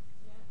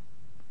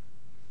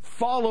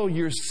 Follow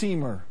your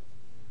seamer.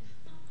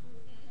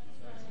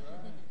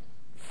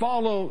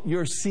 Follow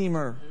your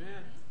seamer.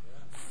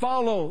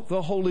 Follow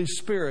the Holy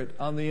Spirit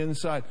on the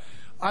inside.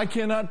 I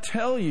cannot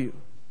tell you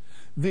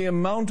the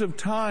amount of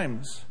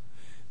times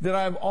that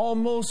I've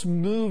almost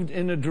moved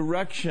in a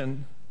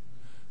direction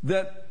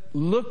that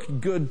looked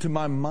good to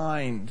my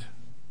mind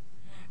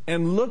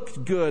and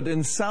looked good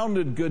and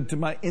sounded good to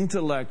my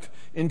intellect,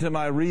 into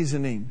my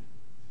reasoning.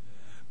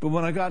 But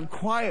when I got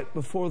quiet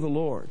before the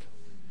Lord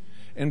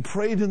and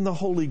prayed in the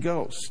Holy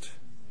Ghost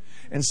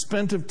and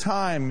spent of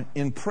time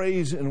in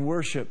praise and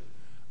worship,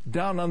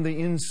 down on the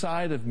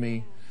inside of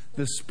me,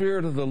 the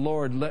Spirit of the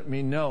Lord let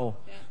me know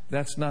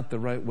that's not the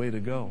right way to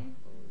go.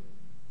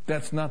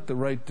 That's not the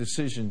right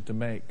decision to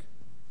make.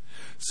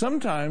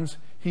 Sometimes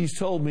He's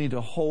told me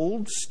to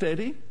hold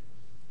steady.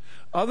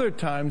 Other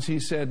times He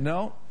said,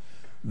 no,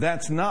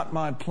 that's not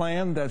my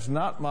plan. That's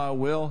not my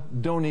will.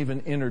 Don't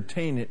even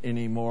entertain it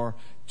anymore.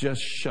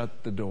 Just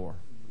shut the door.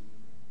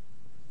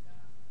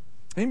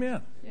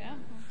 Amen. Yeah.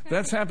 Okay.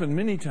 That's happened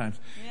many times.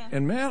 Yeah.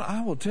 And man,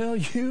 I will tell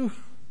you,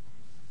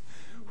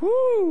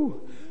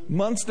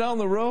 months down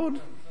the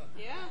road,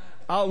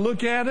 I'll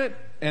look at it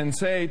and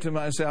say to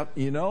myself,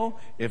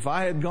 if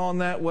I had gone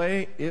that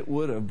way, it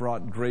would have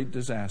brought great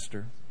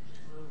disaster.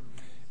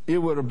 It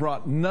would have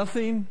brought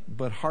nothing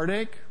but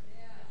heartache.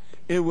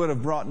 It would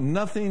have brought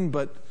nothing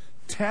but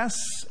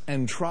tests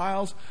and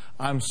trials.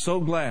 I'm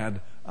so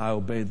glad I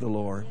obeyed the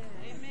Lord.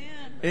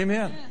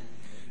 Amen.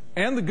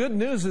 And the good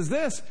news is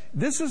this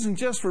isn't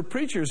just for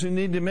preachers who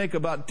need to make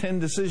about 10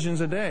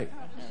 decisions a day.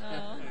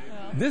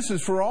 This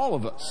is for all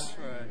of us.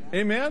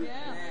 Amen?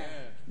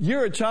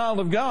 You're a child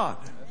of God.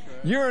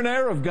 You're an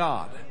heir of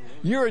God.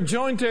 You're a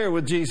joint heir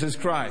with Jesus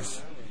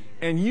Christ.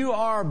 And you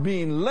are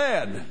being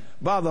led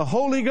by the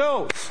Holy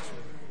Ghost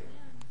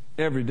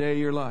every day of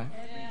your life.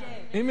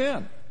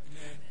 Amen.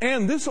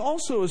 And this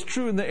also is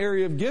true in the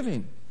area of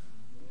giving.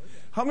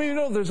 How many of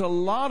you know there's a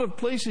lot of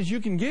places you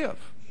can give?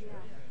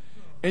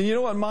 And you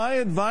know what my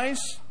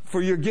advice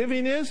for your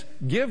giving is?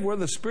 Give where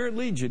the Spirit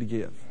leads you to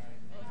give.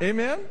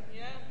 Amen?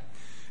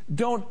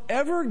 Don't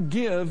ever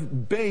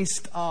give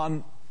based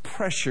on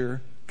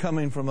pressure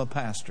coming from a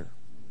pastor.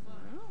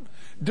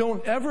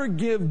 Don't ever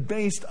give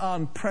based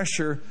on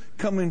pressure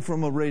coming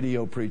from a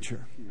radio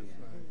preacher.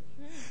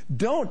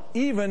 Don't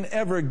even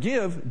ever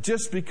give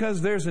just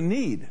because there's a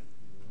need.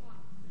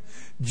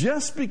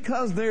 Just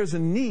because there's a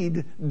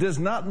need does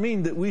not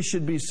mean that we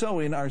should be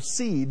sowing our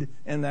seed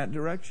in that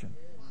direction.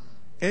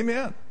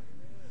 Amen.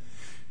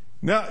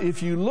 Now,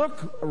 if you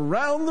look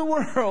around the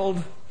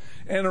world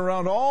and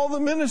around all the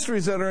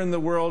ministries that are in the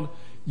world,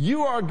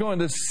 you are going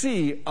to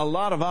see a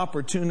lot of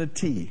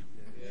opportunity.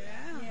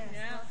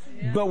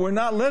 But we're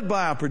not led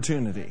by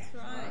opportunity.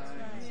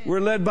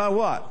 We're led by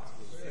what?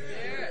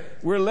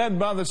 We're led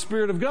by the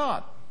Spirit of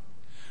God.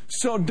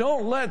 So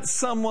don't let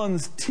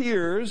someone's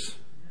tears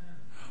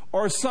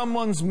or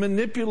someone's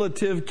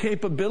manipulative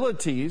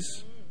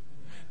capabilities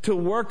to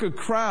work a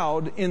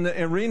crowd in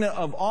the arena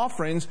of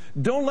offerings,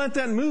 don't let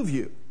that move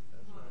you.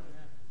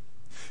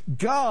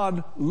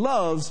 God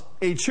loves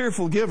a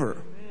cheerful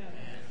giver.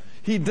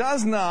 He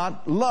does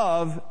not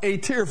love a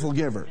tearful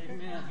giver.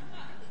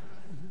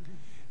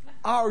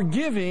 Our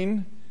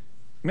giving,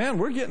 man,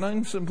 we're getting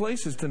in some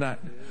places tonight.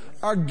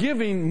 Our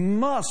giving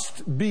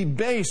must be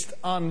based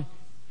on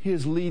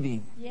His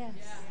leading. Yes.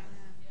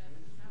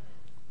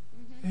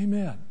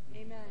 Amen.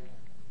 Amen.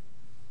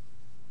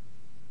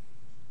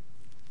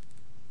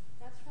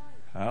 That's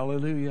right.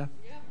 Hallelujah.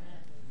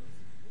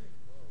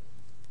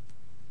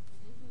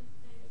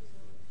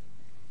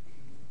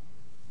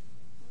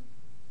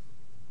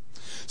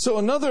 So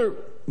another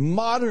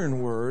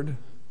modern word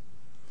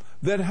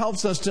that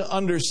helps us to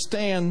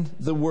understand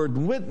the word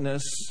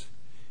witness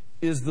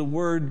is the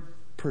word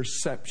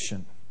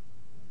perception.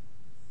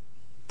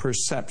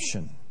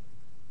 Perception.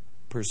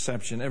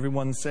 Perception.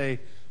 Everyone say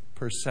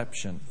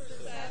perception.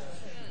 Perception.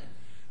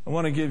 I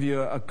want to give you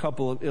a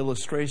couple of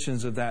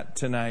illustrations of that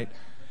tonight.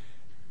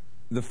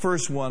 The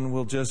first one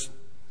we'll just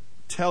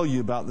tell you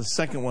about. The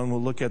second one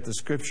we'll look at the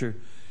scripture.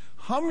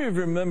 How many of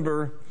you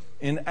remember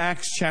in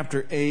Acts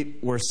chapter 8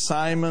 where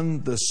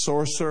Simon the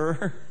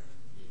sorcerer,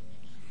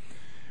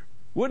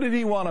 what did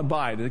he want to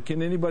buy?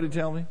 Can anybody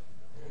tell me?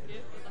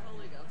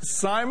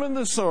 Simon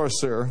the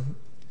sorcerer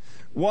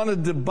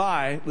wanted to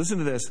buy, listen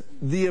to this,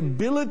 the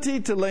ability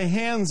to lay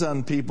hands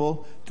on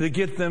people to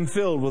get them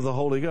filled with the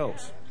Holy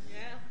Ghost.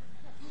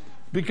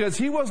 Because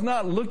he was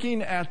not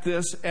looking at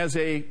this as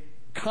a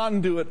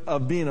conduit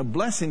of being a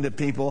blessing to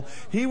people.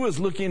 He was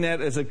looking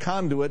at it as a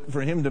conduit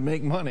for him to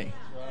make money.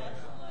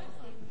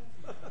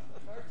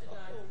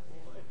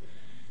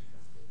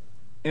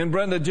 And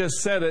Brenda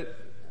just said it.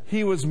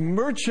 He was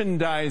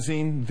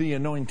merchandising the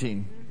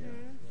anointing.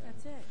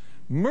 That's it.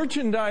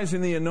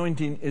 Merchandising the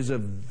anointing is a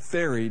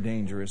very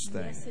dangerous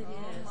thing. Yes, it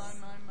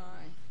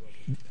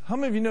is. How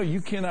many of you know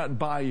you cannot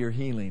buy your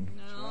healing?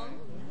 No.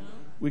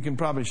 We can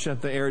probably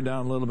shut the air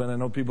down a little bit. I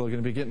know people are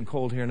going to be getting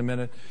cold here in a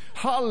minute.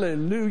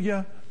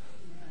 Hallelujah.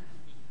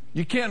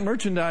 You can't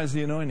merchandise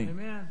the anointing.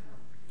 Amen.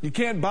 You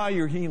can't buy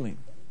your healing.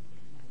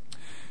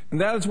 And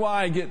that is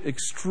why I get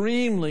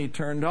extremely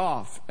turned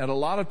off at a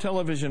lot of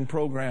television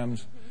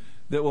programs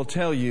that will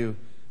tell you,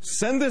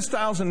 send this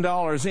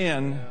 $1,000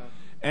 in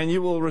and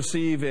you will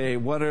receive a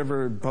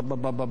whatever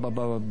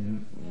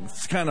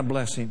kind of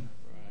blessing.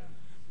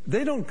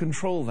 They don't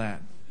control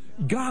that.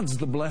 God's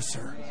the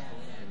blesser.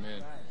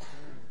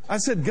 I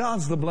said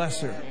God's the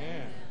blesser.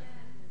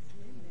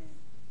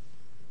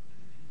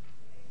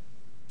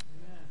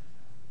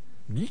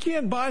 You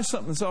can't buy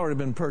something that's already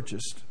been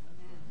purchased.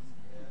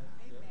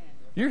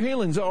 Your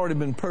healing's already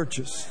been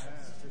purchased.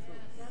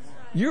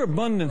 Your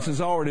abundance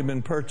has already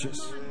been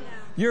purchased.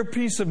 Your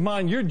peace of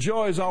mind, your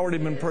joy has already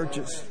been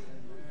purchased.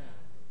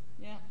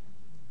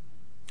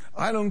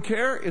 I don't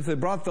care if they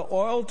brought the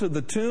oil to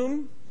the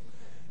tomb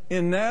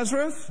in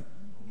Nazareth.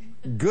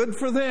 Good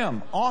for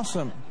them.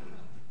 Awesome.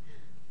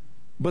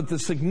 But the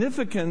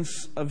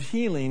significance of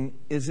healing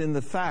is in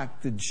the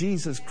fact that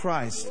Jesus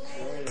Christ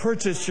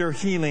purchased your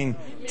healing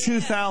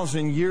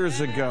 2,000 years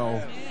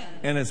ago,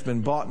 and it's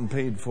been bought and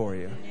paid for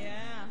you.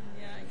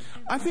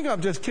 I think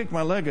I've just kicked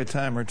my leg a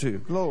time or two.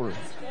 Glory.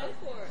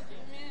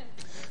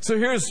 So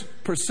here's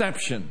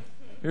perception.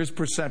 Here's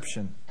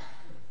perception.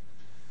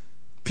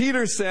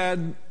 Peter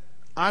said,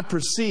 I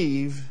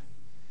perceive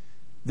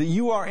that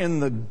you are in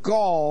the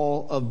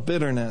gall of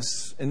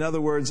bitterness. In other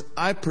words,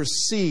 I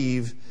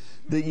perceive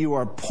that you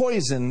are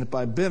poisoned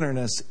by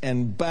bitterness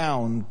and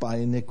bound by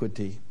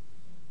iniquity.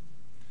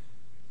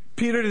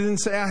 Peter didn't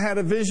say I had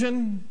a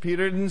vision.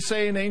 Peter didn't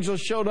say an angel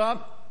showed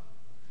up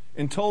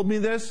and told me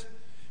this.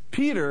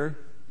 Peter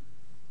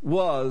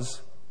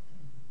was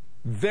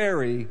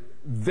very,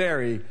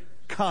 very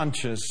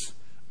conscious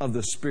of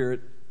the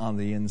Spirit on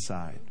the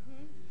inside.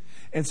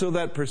 And so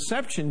that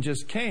perception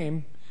just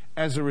came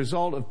as a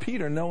result of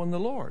Peter knowing the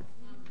Lord.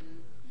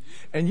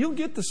 And you'll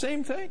get the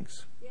same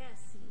things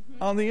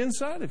on the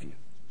inside of you.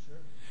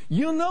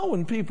 You'll know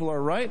when people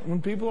are right and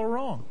when people are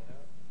wrong.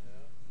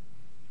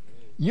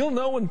 You'll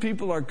know when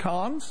people are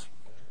cons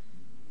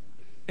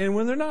and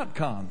when they're not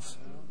cons.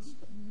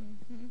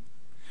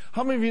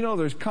 How many of you know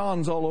there's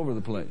cons all over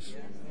the place?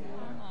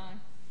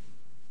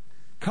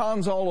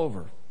 Cons all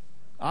over.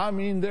 I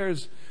mean,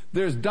 there's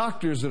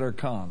doctors that are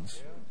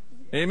cons.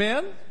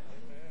 Amen?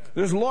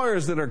 There's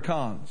lawyers that are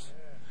cons.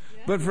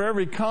 But for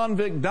every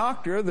convict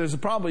doctor, there's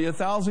probably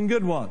 1,000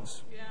 good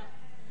ones.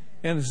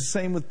 And it's the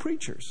same with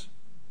preachers.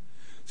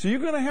 So you're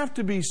going to have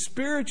to be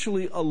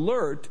spiritually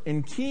alert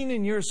and keen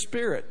in your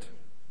spirit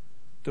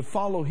to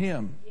follow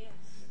Him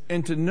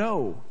and to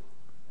know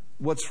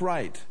what's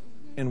right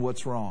and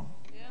what's wrong.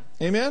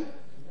 Amen?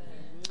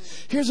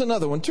 Here's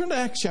another one. Turn to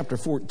Acts chapter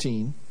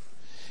 14.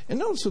 And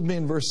notice with me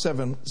in verse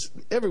 7,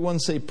 everyone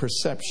say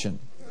perception.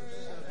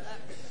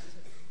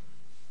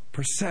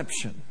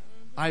 Perception.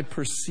 I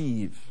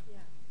perceive.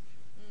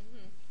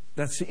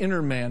 That's the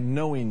inner man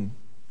knowing.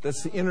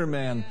 That's the inner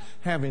man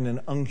having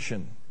an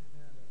unction.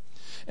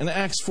 In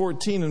Acts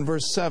 14 and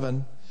verse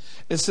 7,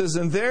 it says,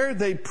 and there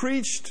they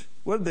preached.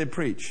 What did they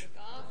preach?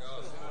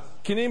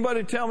 Can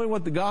anybody tell me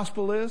what the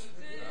gospel is?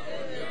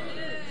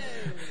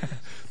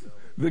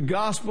 The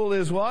gospel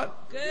is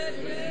what?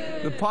 Good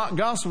news. The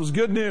gospel is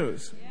good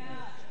news. Yeah.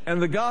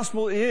 And the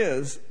gospel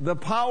is the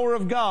power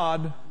of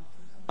God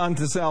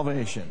unto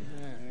salvation.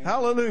 Yeah.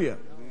 Hallelujah.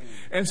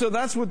 And so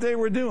that's what they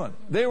were doing.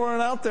 They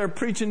weren't out there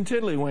preaching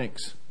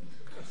tiddlywinks.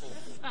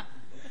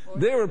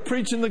 They were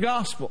preaching the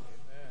gospel.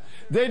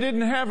 They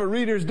didn't have a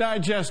Reader's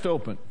Digest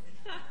open.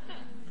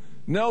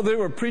 No, they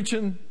were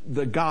preaching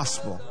the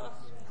gospel.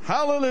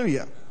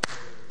 Hallelujah.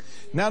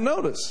 Now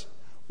notice,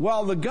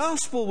 while the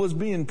gospel was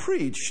being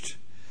preached,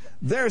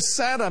 there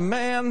sat a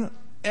man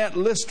at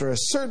Lystra, a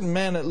certain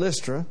man at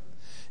Lystra,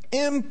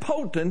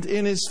 impotent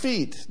in his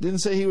feet. Didn't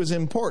say he was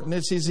important,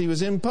 it says he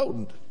was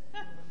impotent.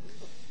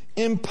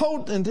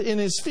 Impotent in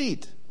his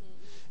feet,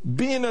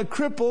 being a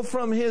cripple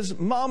from his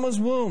mama's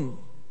womb,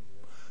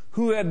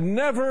 who had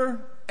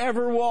never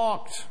ever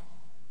walked.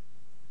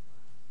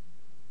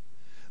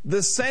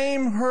 The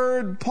same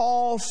heard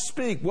Paul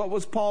speak. What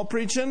was Paul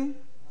preaching?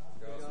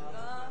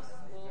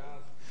 Gospel.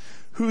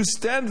 Who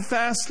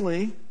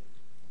steadfastly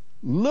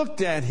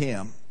looked at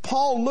him.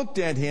 Paul looked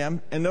at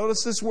him, and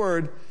notice this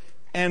word,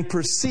 and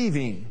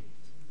perceiving.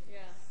 Yeah.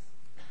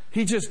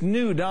 He just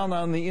knew down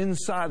on the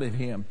inside of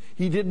him.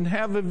 He didn't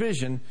have a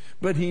vision,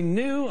 but he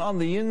knew on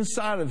the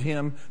inside of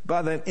him,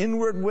 by that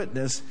inward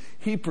witness,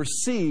 he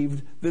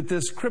perceived that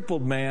this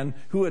crippled man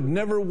who had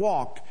never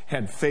walked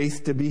had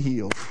faith to be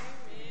healed.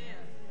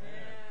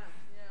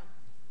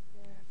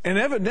 And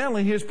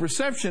evidently his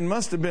perception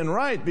must have been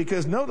right,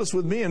 because notice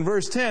with me in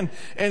verse 10,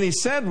 and he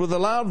said with a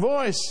loud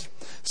voice,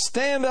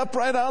 stand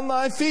upright on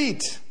thy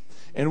feet.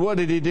 And what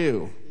did he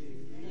do?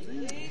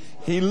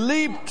 He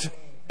leaped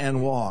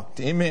and walked.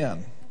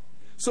 Amen.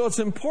 So it's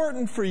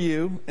important for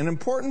you and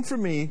important for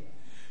me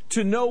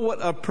to know what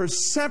a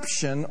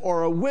perception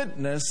or a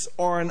witness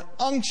or an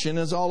unction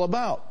is all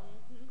about.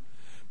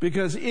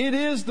 Because it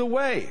is the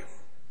way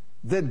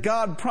that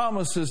God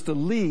promises to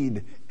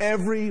lead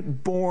every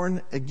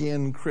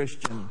born-again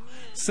Christian.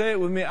 Say it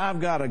with me.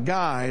 I've got a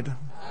guide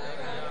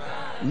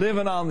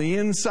living on the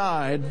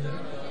inside,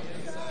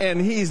 and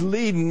He's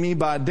leading me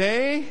by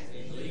day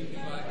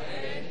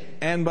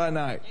and by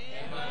night.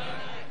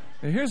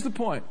 And here's the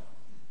point.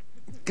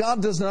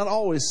 God does not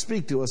always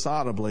speak to us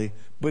audibly,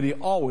 but He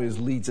always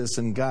leads us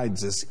and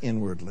guides us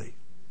inwardly.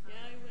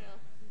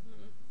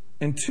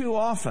 And too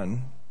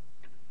often,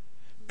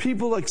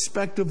 people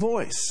expect a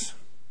voice.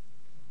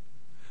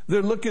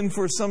 They're looking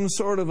for some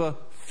sort of a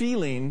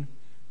feeling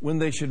when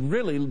they should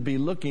really be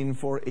looking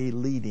for a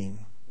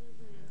leading.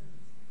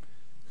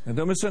 And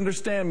don't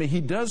misunderstand me.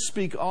 He does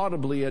speak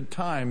audibly at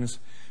times,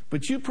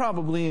 but you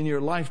probably in your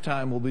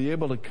lifetime will be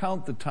able to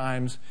count the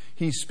times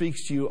He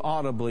speaks to you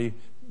audibly,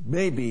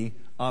 maybe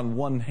on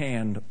one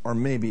hand or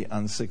maybe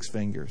on 6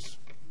 fingers.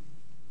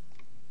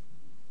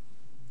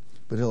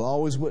 But He'll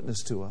always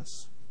witness to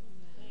us.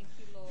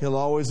 He'll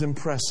always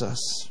impress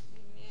us.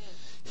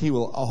 He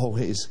will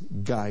always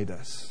guide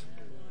us.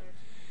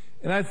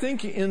 And I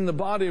think in the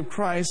body of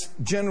Christ,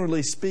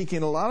 generally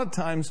speaking, a lot of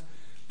times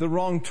the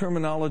wrong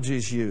terminology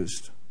is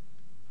used.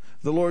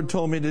 The Lord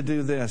told me to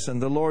do this,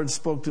 and the Lord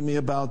spoke to me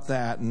about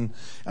that. And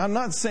I'm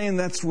not saying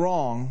that's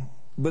wrong,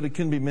 but it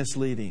can be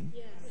misleading.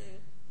 Yes.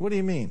 What do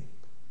you mean?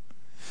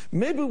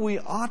 Maybe we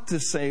ought to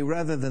say,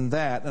 rather than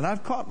that, and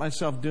I've caught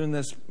myself doing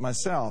this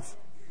myself,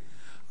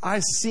 I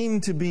seem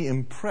to be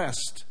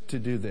impressed to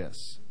do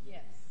this.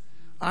 Yes.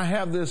 I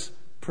have this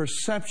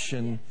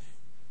perception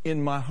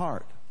in my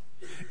heart.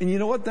 And you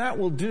know what that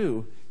will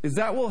do is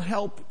that will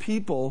help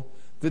people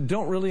that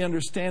don't really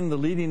understand the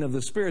leading of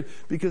the Spirit,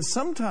 because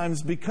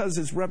sometimes, because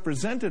it's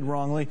represented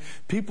wrongly,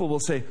 people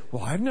will say,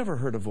 well, I've never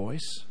heard a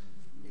voice,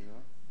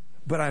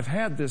 but I've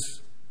had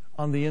this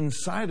on the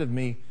inside of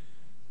me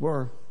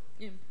where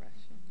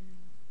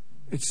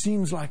it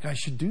seems like I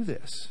should do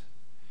this.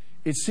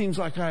 It seems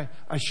like I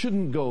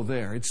shouldn't go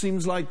there. It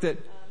seems like that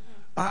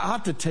I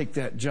ought to take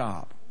that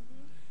job.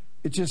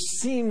 It just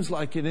seems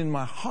like it in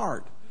my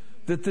heart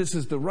that this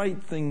is the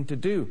right thing to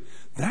do.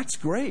 That's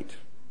great.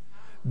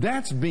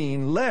 That's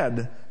being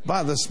led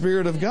by the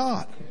Spirit of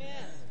God.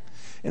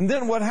 And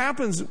then what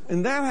happens,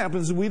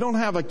 we don't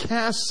have a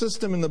caste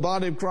system in the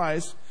body of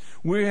Christ.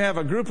 We have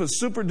a group of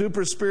super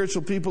duper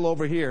spiritual people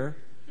over here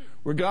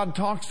where God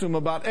talks to them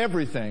about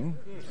everything.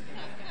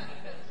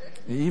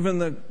 Even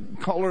the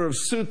color of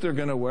suit they're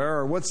going to wear,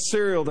 or what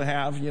cereal to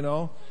have, you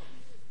know.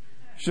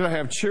 Should I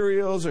have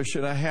Cheerios, or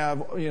should I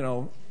have,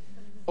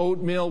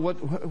 oatmeal?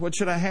 What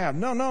should I have?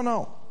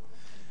 No.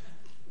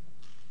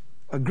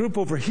 A group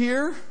over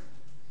here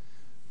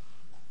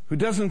who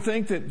doesn't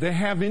think that they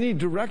have any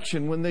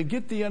direction, when they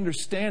get the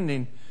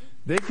understanding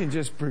They can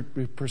just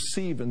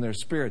perceive in their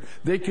spirit.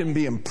 They can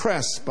be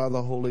impressed by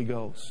the Holy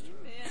Ghost.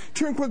 Amen.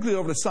 Turn quickly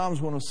over to Psalms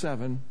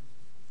 107.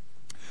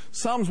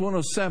 Psalms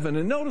 107,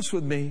 and notice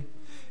with me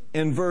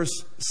in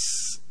verse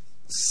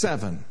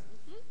 7.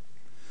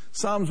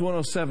 Psalms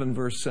 107,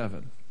 verse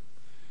 7.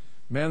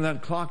 Man,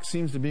 that clock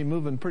seems to be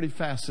moving pretty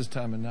fast this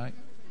time of night.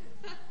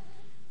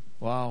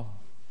 Wow.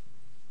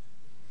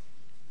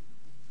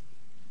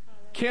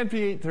 Can't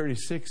be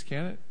 8:36,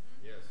 can it?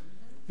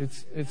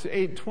 Yes. It's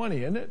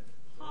 8:20, isn't it?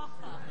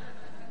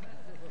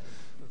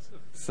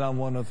 Psalm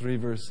 103,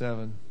 verse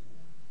 7.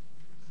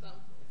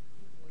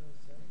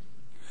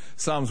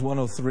 Psalms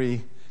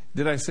 103.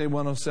 Did I say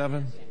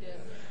 107?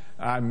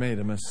 I made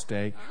a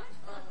mistake.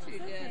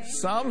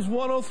 Psalms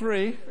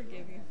 103,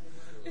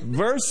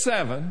 verse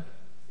 7.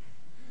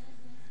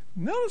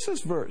 Notice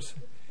this verse.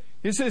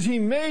 It says, He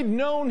made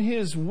known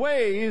His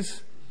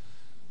ways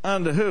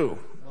unto who?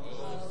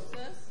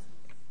 Moses.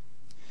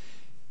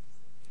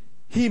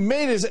 He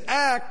made His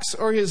acts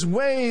or His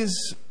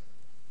ways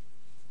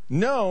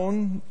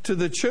known to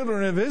the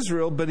children of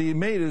Israel, but He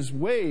made His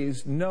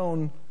ways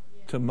known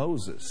to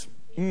Moses.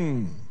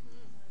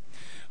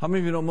 How many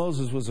of you know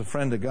Moses was a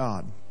friend of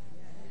God?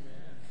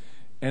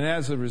 And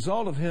as a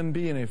result of him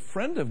being a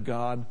friend of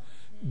God,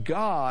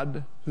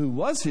 God, who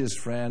was his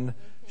friend,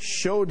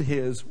 showed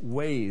His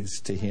ways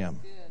to him.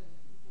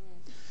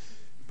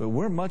 But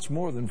we're much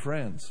more than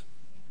friends.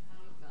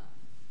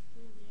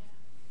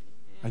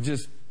 I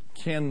just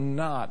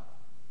cannot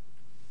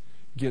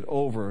get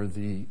over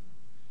the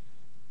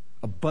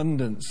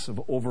abundance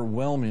of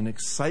overwhelming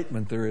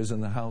excitement there is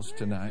in the house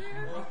tonight.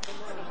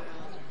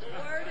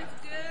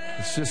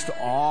 It's just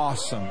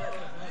awesome.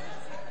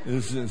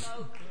 It's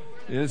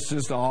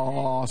just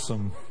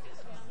awesome.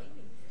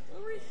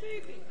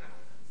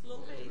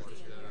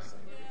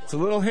 It's a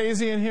little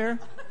hazy in here.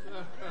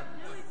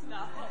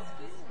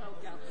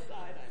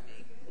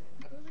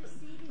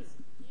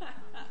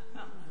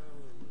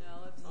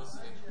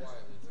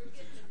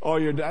 Oh,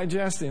 you're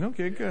digesting.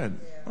 Okay, good.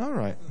 All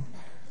right.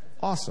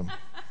 Awesome.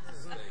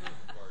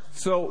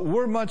 So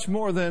we're much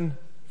more than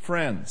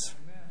friends.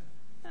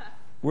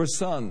 We're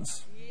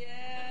sons.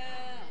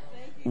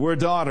 We're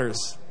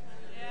daughters.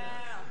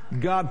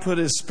 God put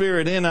His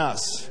Spirit in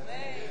us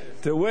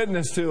to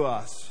witness to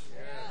us,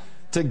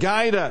 to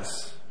guide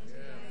us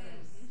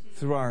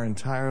through our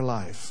entire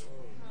life.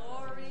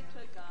 Glory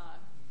to God.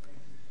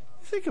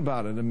 Think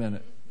about it a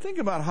minute. Think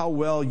about how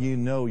well you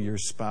know your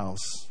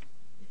spouse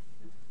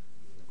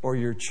or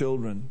your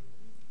children,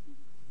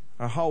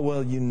 or how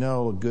well you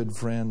know a good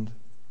friend.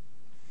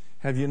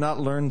 Have you not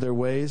learned their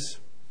ways?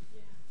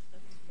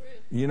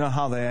 You know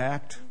how they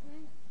act?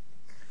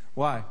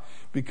 Why?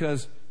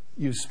 Because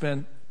you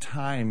spent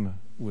time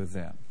with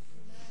them.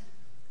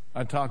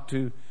 I talked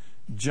to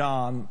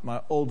John,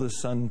 my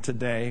oldest son,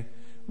 today.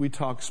 We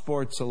talk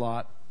sports a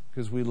lot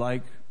because we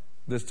like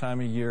this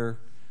time of year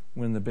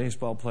when the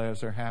baseball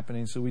playoffs are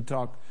happening. So we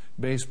talk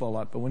baseball a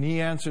lot. But when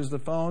he answers the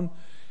phone,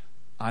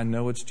 I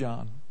know it's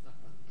John.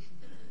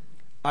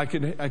 I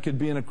could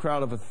be in a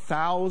crowd of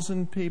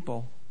 1,000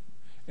 people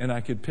and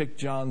I could pick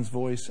John's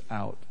voice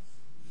out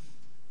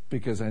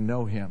because I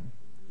know him.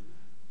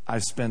 I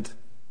spent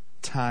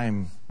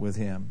time with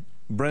him.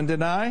 Brenda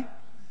and I,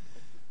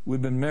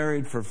 we've been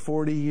married for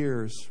 40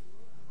 years.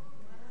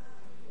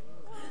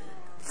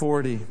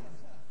 40.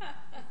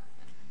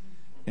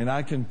 And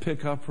I can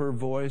pick up her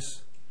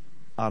voice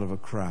out of a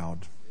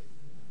crowd.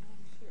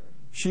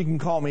 She can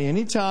call me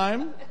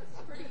anytime,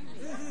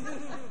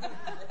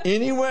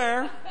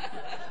 anywhere,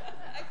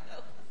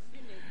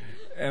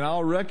 and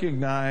I'll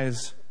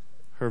recognize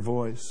her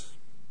voice.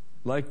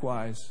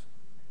 Likewise,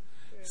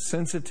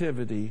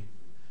 sensitivity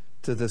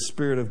to the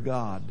Spirit of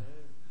God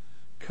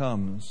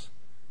comes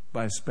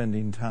by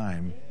spending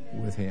time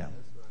with Him.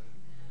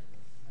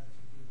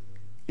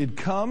 It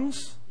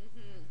comes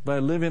by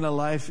living a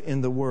life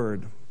in the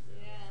Word,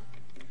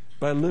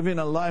 by living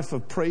a life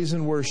of praise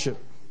and worship,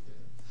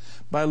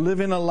 by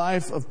living a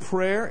life of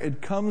prayer.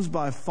 It comes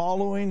by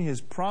following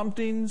His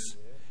promptings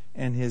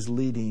and His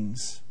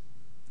leadings.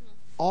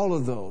 All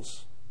of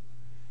those,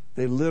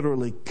 they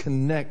literally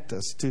connect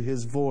us to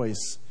His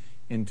voice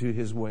and to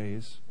His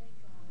ways.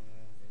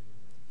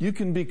 You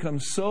can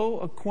become so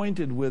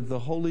acquainted with the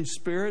Holy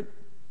Spirit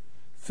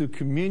through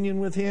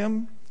communion with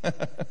Him.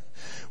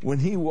 When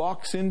He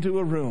walks into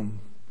a room,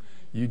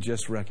 you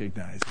just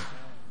recognize Him.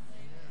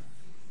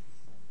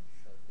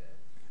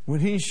 When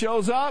He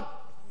shows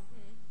up,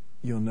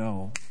 you'll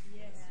know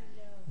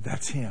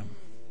that's Him.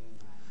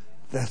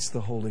 That's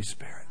the Holy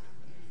Spirit.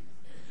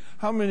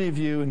 How many of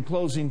you, in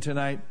closing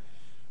tonight,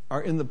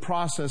 are in the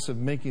process of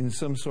making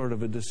some sort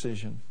of a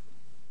decision?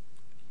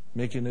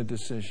 Making a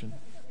decision.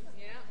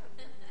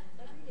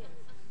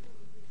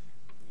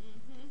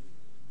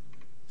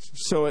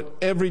 So at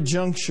every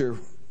juncture,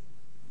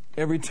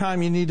 every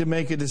time you need to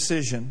make a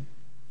decision,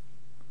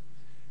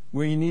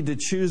 where you need to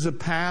choose a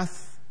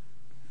path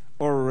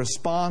or a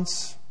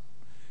response,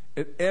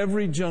 at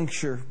every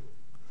juncture,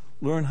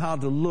 learn how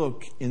to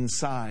look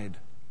inside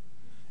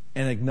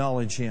and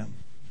acknowledge Him.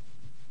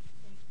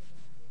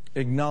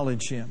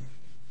 Acknowledge Him.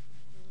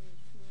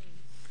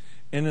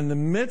 And in the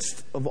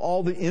midst of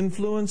all the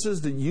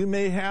influences that you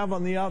may have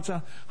on the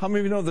outside, how many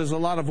of you know there's a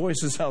lot of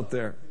voices out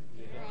there?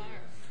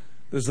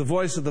 There's the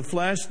voice of the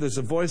flesh. There's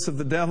the voice of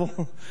the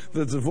devil.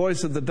 There's the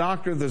voice of the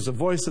doctor. There's the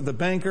voice of the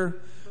banker.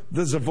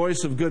 There's the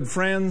voice of good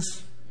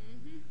friends.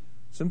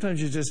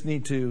 Sometimes you just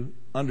need to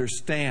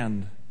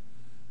understand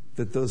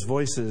that those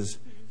voices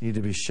need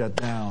to be shut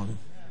down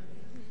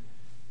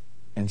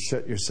and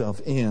shut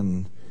yourself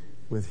in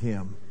with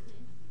Him.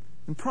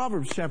 In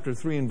Proverbs chapter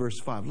 3 and verse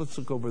 5, let's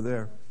look over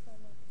there.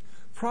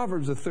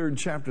 Proverbs, the 3rd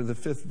chapter, the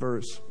 5th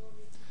verse.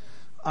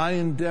 I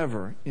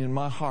endeavor in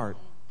my heart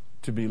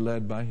to be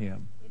led by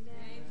Him.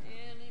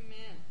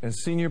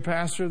 As senior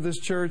pastor of this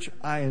church,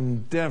 I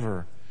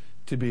endeavor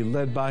to be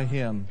led by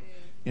Him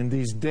in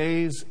these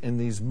days, in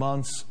these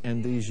months,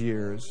 and these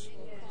years.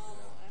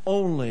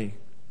 Only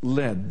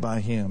led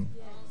by Him.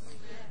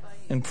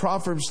 In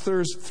Proverbs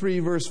 3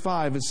 verse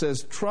 5, it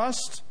says,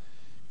 trust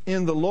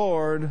in the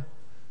Lord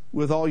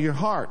with all your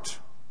heart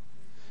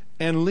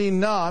and lean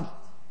not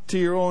to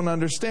your own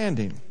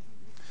understanding.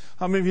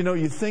 How many of you know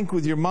you think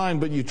with your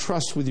mind, but you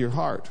trust with your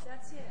heart?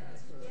 That's it.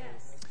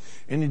 Yes.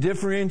 And He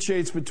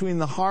differentiates between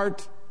the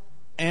heart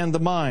and the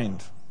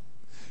mind.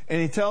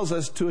 And He tells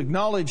us to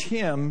acknowledge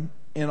Him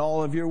in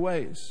all of your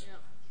ways.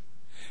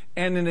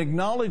 Yeah. And in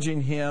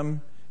acknowledging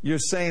Him, you're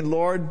saying,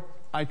 Lord,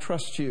 I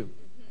trust You.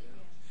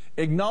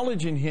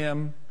 Acknowledging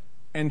Him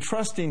and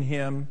trusting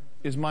Him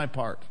is my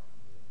part.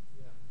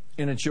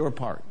 And it's your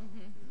part.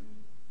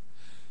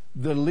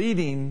 The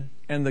leading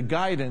and the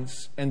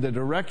guidance and the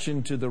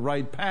direction to the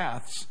right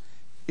paths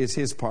is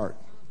His part.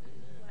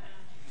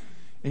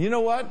 And you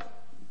know what?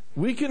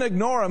 We can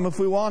ignore Him if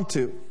we want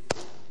to.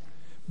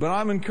 But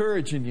I'm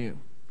encouraging you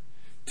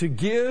to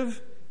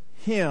give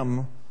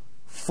Him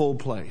full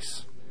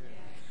place.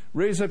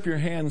 Raise up your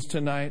hands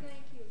tonight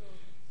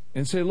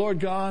and say, Lord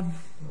God,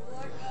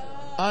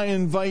 I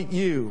invite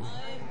You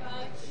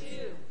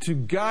to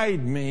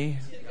guide me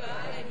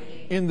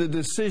in the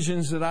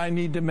decisions that I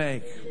need to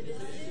make.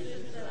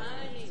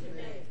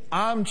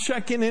 I'm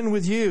checking in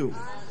with You.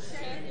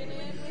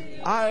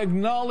 I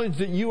acknowledge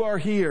that You are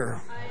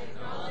here.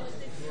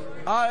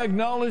 I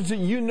acknowledge that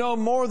You know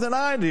more than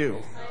I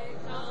do.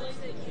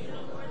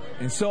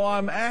 And so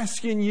I'm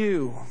asking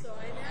You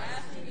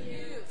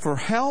for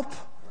help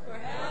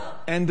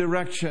and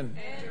direction.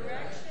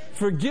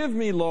 Forgive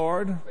me,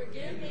 Lord,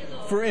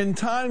 for in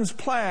times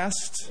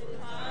past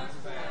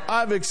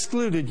I've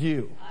excluded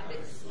You.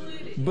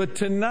 But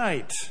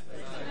tonight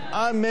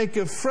I make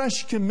a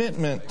fresh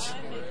commitment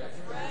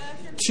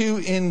to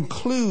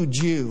include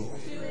You.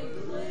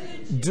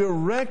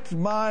 Direct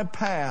my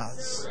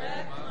paths.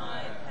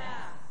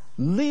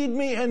 Lead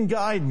me and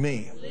guide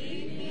me.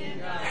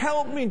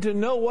 Help me to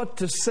know what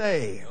to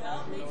say.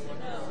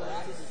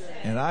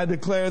 And I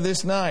declare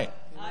this night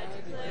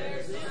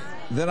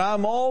that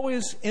I'm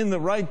always in the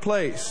right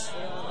place.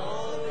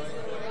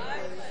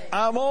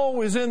 I'm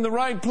always in the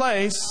right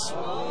place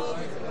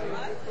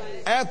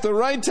at the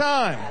right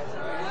time.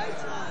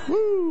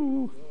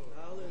 Woo!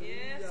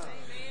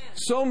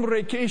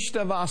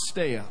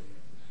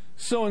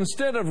 So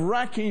instead of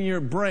racking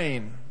your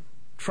brain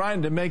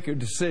trying to make a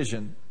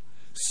decision,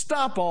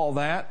 stop all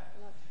that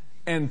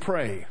and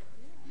pray.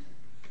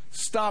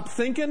 Stop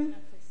thinking.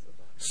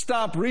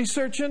 Stop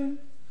researching.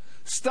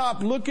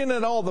 Stop looking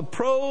at all the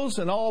pros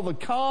and all the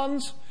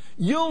cons.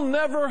 You'll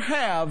never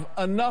have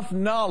enough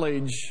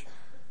knowledge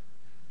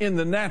in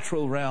the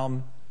natural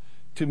realm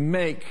to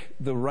make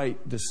the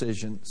right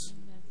decisions.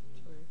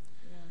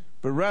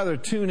 But rather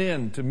tune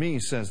in to me,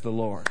 says the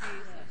Lord.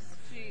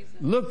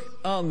 Look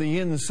on the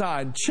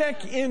inside.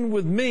 Check in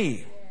with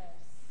me.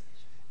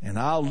 And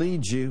I'll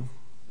lead you.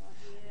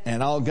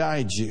 And I'll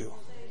guide you.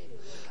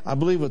 I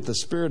believe what the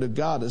Spirit of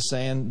God is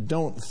saying,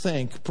 don't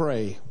think,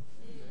 pray.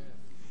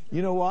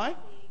 You know why?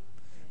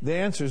 The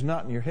answer is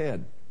not in your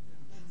head.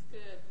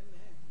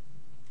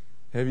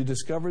 Have you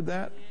discovered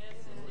that?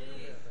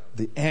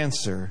 The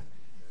answer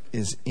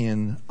is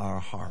in our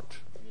heart.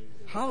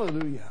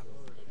 Hallelujah.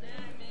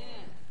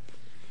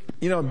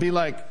 You know, it'd be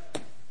like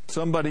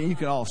somebody, you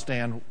can all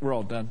stand, we're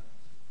all done.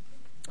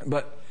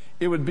 But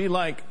it would be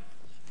like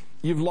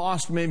you've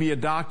lost maybe a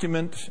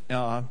document,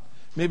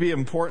 maybe an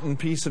important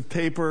piece of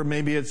paper,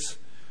 maybe it's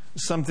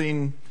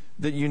something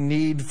that you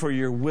need for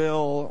your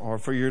will or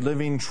for your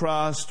living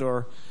trust,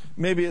 or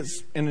maybe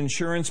it's an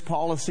insurance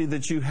policy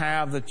that you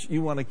have that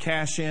you want to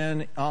cash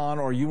in on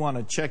or you want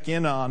to check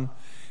in on,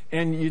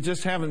 and you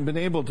just haven't been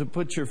able to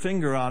put your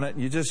finger on it.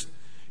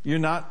 You're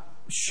not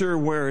sure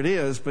where it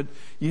is, but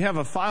you have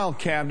a file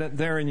cabinet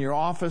there in your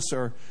office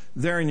or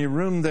there in your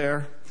room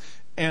there,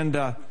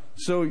 and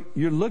so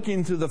you're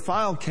looking through the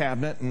file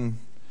cabinet and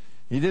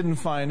you didn't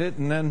find it,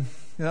 and then,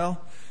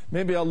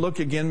 maybe I'll look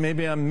again,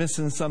 maybe I'm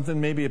missing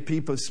something, maybe a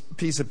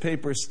piece of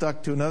paper is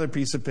stuck to another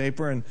piece of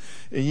paper, and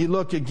you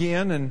look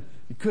again and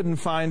you couldn't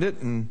find it,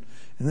 and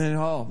then,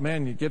 oh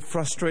man, you get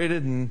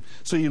frustrated, and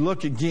so you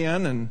look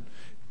again and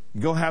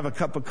go have a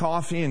cup of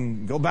coffee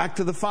and go back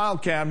to the file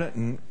cabinet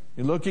and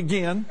you look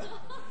again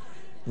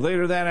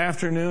Later that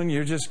afternoon,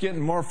 you're just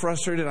getting more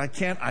frustrated.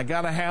 I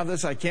got to have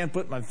this. I can't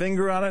put my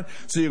finger on it.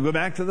 So you go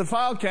back to the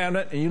file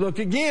cabinet and you look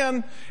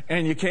again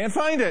and you can't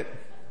find it.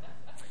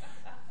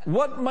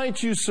 What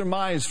might you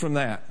surmise from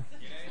that?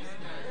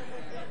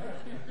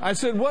 I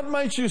said, what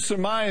might you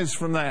surmise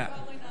from that?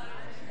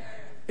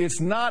 It's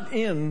not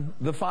in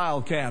the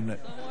file cabinet.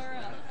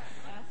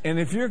 And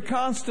if you're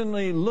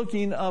constantly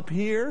looking up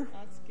here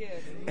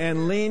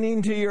and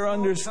leaning to your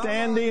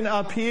understanding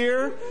up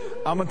here,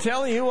 I'm going to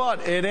tell you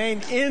what, it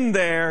ain't in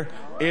there.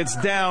 It's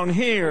down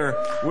here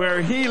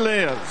where He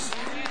lives.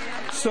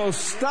 So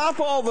stop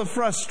all the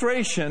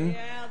frustration.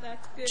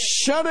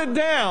 Shut it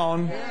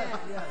down.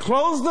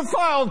 Close the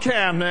file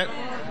cabinet.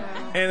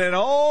 And in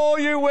all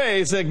your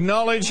ways,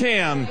 acknowledge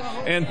Him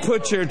and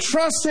put your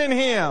trust in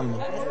Him.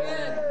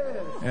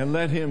 And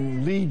let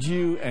Him lead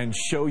you and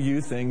show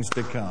you things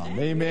to come.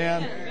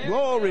 Amen.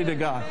 Glory to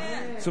God.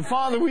 So,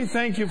 Father, we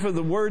thank You for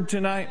the Word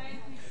tonight.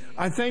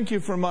 I thank You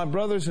for my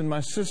brothers and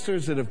my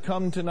sisters that have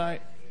come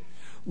tonight.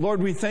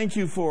 Lord, we thank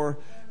You for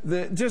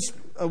just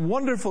a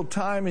wonderful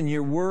time in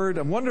Your Word,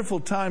 a wonderful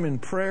time in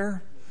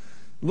prayer.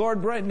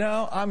 Lord, right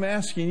now, I'm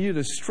asking You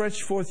to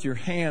stretch forth Your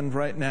hand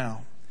right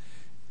now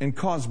and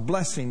cause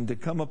blessing to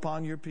come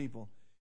upon Your people.